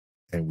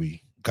and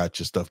we got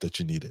your stuff that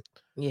you needed.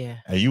 Yeah.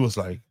 And you was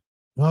like,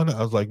 no.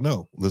 I was like,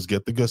 no, let's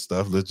get the good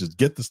stuff. Let's just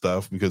get the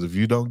stuff, because if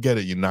you don't get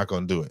it, you're not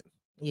going to do it.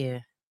 Yeah.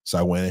 So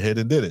I went ahead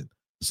and did it.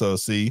 So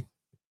see,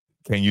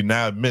 can you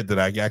now admit that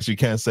I actually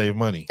can't save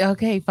money?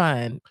 Okay,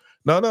 fine.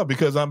 No,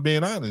 because I'm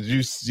being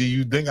honest.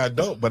 You think I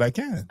don't, but I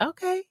can.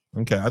 Okay.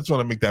 I just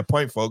want to make that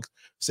point, folks.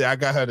 See, I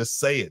got her to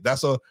say it.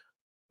 That's all.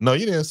 No,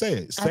 you didn't say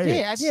it. I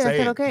did. I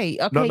said okay.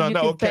 Okay.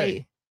 No.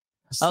 Okay.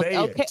 Say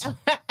okay. it.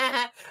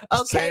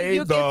 Okay. Say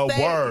you the can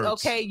say, words.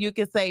 Okay, you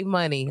can save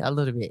money a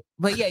little bit,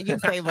 but yeah, you can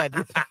save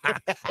money.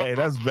 Hey,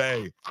 that's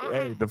vague.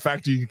 Hey, the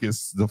fact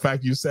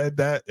you said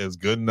that is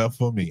good enough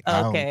for me.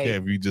 I don't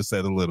care if you just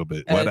said a little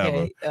bit.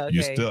 Whatever.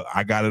 Okay.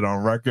 I got it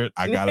on record.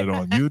 I got it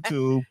on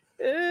YouTube,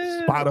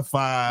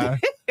 Spotify,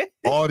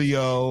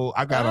 audio.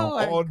 I got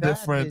on all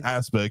different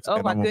aspects, and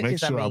I'm gonna make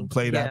sure I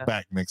play that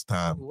back next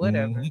time.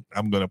 Whatever.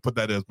 I'm gonna put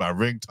that as my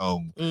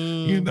ringtone.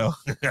 You know,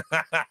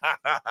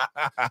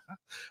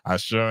 I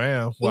sure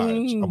am. Watch,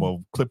 I'm gonna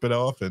clip it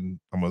off and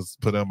I'm gonna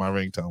put it on my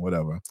ringtone.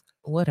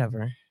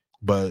 Whatever.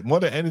 But more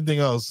than anything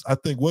else, I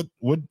think what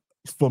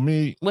for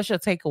me. What's your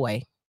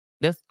takeaway?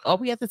 Are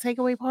we at the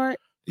takeaway part?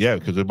 Yeah,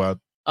 because we're about.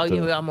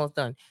 Yeah, we're almost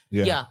done.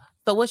 Yeah.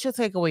 So what's your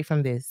takeaway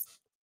from this?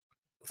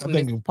 I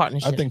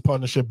think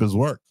partnership is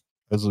work.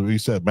 As we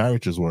said,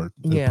 marriage is work.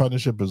 Yeah.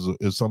 Partnership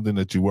is something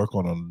that you work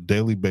on a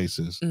daily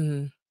basis,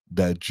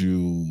 that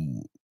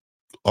you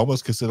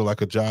almost consider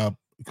like a job,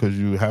 because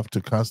you have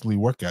to constantly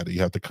work at it.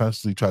 You have to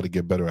constantly try to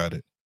get better at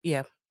it.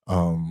 Yeah.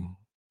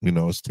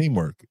 It's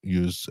teamwork.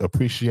 Use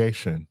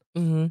appreciation.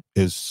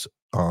 Is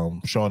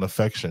showing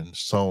affection,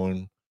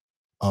 showing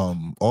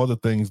all the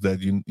things that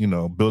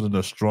building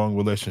a strong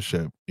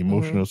relationship,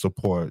 emotional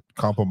support,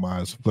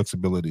 compromise,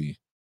 flexibility.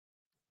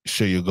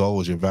 Share your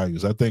goals, your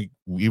values. I think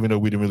even though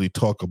we didn't really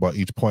talk about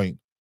each point,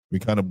 we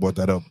kind of brought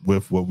that up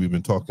with what we've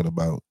been talking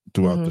about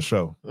throughout the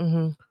show.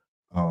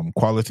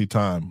 Quality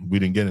time, we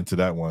didn't get into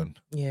that one.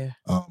 Yeah.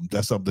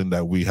 That's something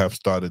that we have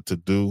started to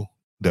do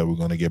that we're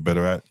going to get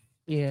better at.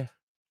 Yeah.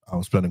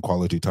 Spending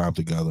quality time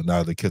together.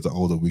 Now the kids are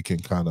older, we can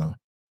kind of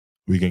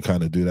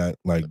do that.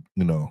 Like,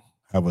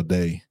 have a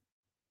day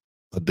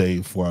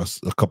for us,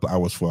 a couple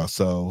hours for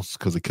ourselves,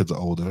 because the kids are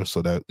older,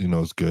 so that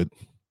it's good.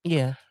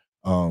 Yeah.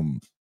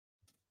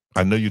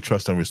 I know you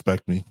trust and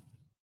respect me.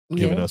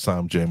 Even though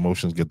sometimes your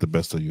emotions get the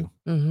best of you.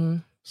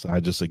 So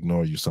I just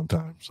ignore you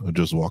sometimes, or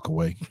just walk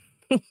away.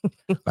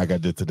 Like I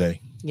did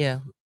today. Yeah.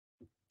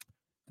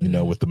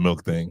 With the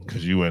milk thing,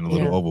 because you went a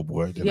little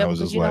overboard. And I was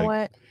just like,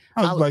 what?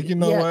 I was like,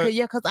 what?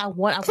 Yeah, because I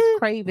was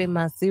craving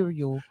my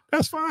cereal.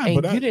 That's fine.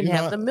 And you didn't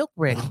have the milk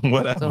ready.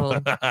 Whatever.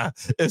 So,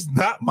 it's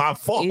not my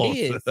fault. It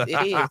is.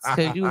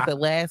 Because you was the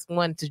last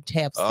one to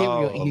have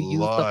cereal and you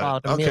used up all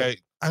the milk.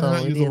 I did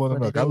not use a lot of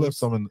milk. I left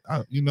some in,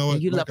 you know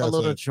what? You left a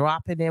little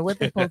drop in there. What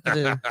they supposed to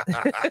do?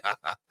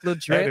 Little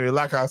drip. Anyway,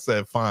 like I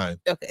said, fine.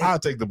 Okay. I'll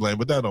take the blame,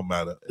 but that don't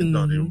matter. It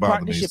don't even bother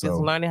me. Partnership is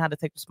learning how to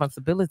take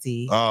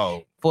responsibility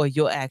for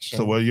your actions.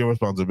 So what's your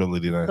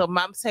responsibility then? So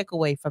my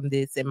takeaway from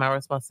this, and my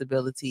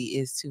responsibility,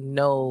 is to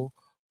know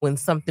when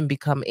something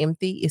become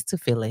empty is to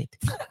fill it.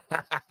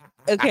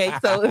 Okay,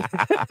 so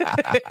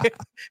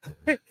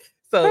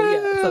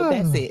so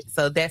that's it.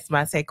 So that's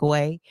my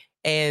takeaway.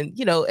 And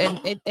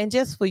and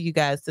just for you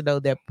guys to know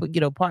that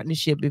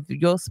partnership, if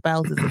your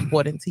spouse is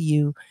important to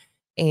you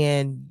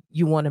and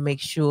you want to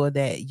make sure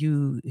that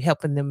you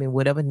helping them in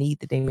whatever need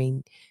that they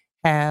may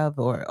have,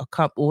 or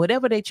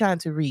whatever they're trying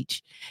to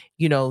reach,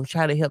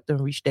 try to help them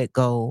reach that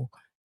goal,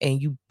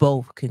 and you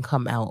both can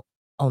come out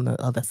on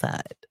the other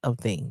side of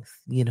things.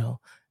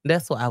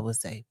 That's what I would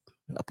say.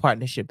 A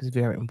partnership is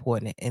very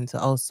important, and to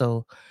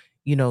also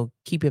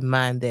keep in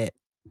mind that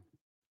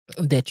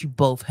you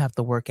both have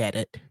to work at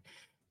it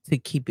to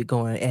keep it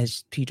going,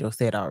 as Pedro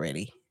said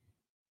already.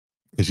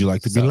 Because you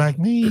like to be like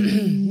me.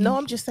 No,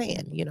 I'm just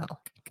saying,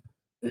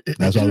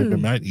 That's why we've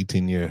been married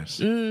 18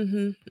 years.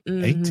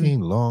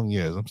 18 long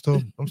years. I'm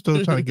still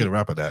trying to get a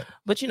rap of that.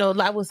 But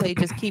I would say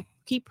just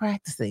keep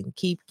practicing,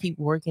 keep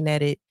working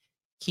at it,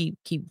 keep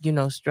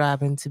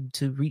striving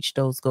to reach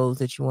those goals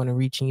that you want to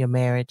reach in your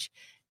marriage,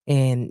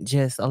 and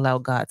just allow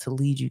God to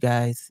lead you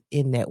guys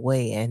in that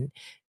way, and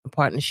the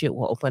partnership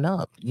will open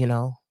up,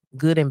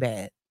 good and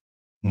bad.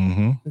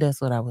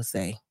 That's what I would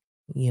say,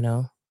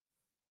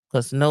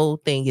 because no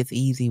thing is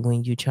easy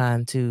when you're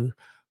trying to,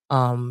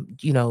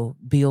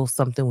 build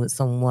something with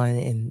someone,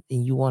 and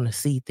you want to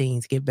see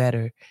things get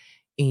better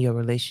in your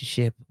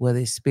relationship, whether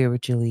it's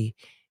spiritually,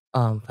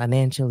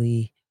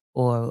 financially,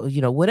 or,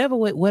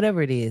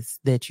 whatever it is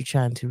that you're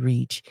trying to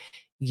reach,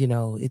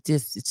 it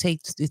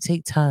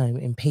takes time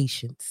and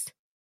patience.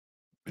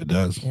 It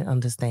does. And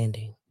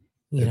understanding.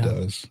 It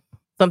does.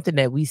 Something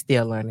that we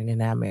still learning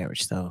in our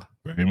marriage. So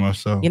very much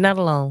so. You're not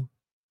alone.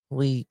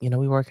 We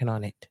working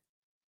on it.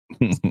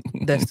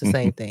 That's the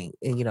same thing.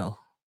 And,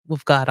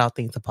 with God, all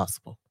things are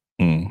possible.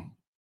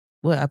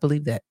 Well, I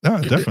believe that.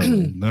 No,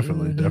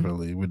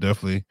 definitely. We're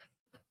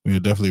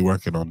definitely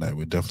working on that.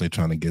 We're definitely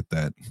trying to get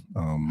that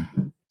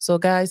So,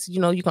 guys,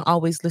 you can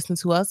always listen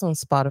to us on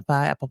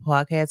Spotify, Apple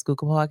Podcasts,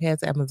 Google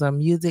Podcasts, Amazon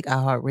Music,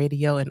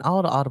 iHeartRadio, and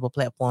all the Audible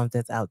platforms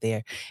that's out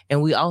there.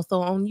 And we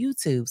also on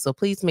YouTube. So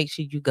please make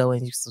sure you go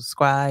and you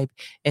subscribe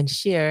and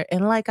share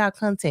and like our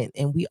content.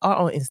 And we are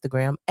on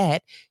Instagram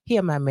at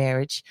Hear My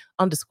Marriage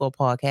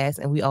 _podcast.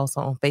 And we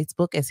also on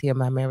Facebook as Hear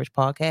My Marriage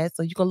Podcast.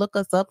 So you can look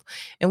us up.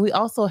 And we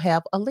also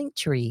have a link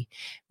tree,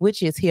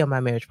 which is Hear My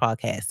Marriage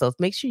Podcast. So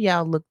make sure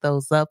y'all look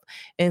those up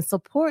and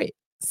support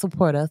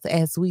us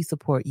as we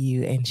support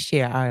you and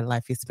share our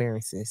life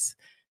experiences.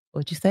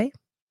 What'd you say?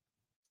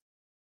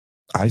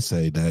 I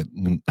say that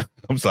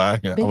I'm sorry.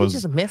 But you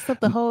just messed up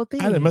the whole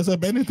thing. I didn't mess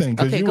up anything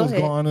because you was ahead.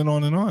 going on and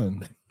on and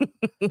on.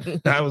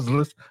 I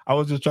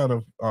was just trying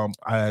to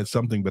I had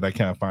something, but I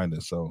can't find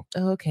it. So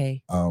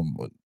okay.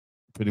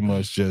 Pretty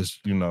much just,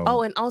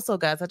 Oh, and also,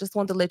 guys, I just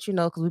wanted to let you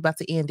know, because we're about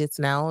to end this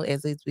now,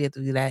 as we have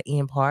to do that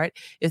end part,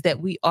 is that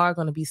we are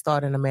going to be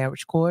starting a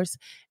marriage course.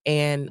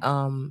 And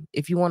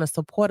if you want to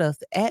support us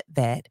at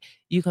that,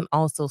 you can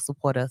also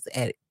support us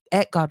at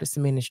Goddess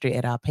Ministry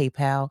at our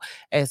PayPal,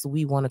 as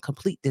we want to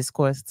complete this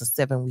course. It's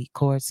a 7-week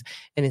course,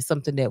 and it's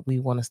something that we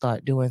want to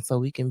start doing so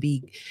we can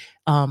be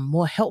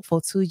more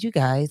helpful to you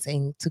guys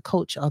and to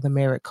coach other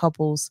married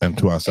couples and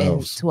to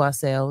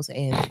ourselves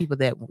and people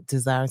that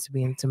desire to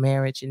be into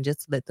marriage, and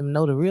just let them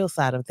know the real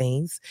side of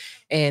things,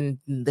 and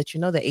that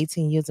that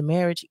 18 years of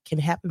marriage can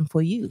happen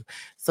for you.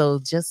 So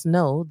just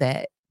know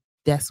that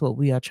that's what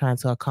we are trying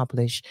to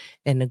accomplish,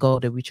 and the goal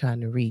that we're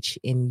trying to reach,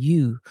 in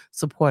you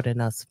supporting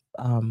us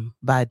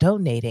by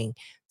donating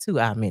to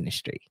our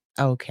ministry.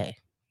 Okay.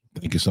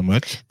 Thank you so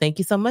much. Thank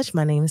you so much.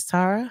 My name is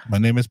Tara. My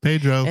name is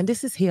Pedro. And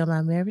this is Heal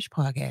My Marriage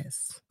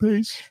Podcast.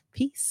 Peace.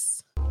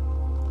 Peace.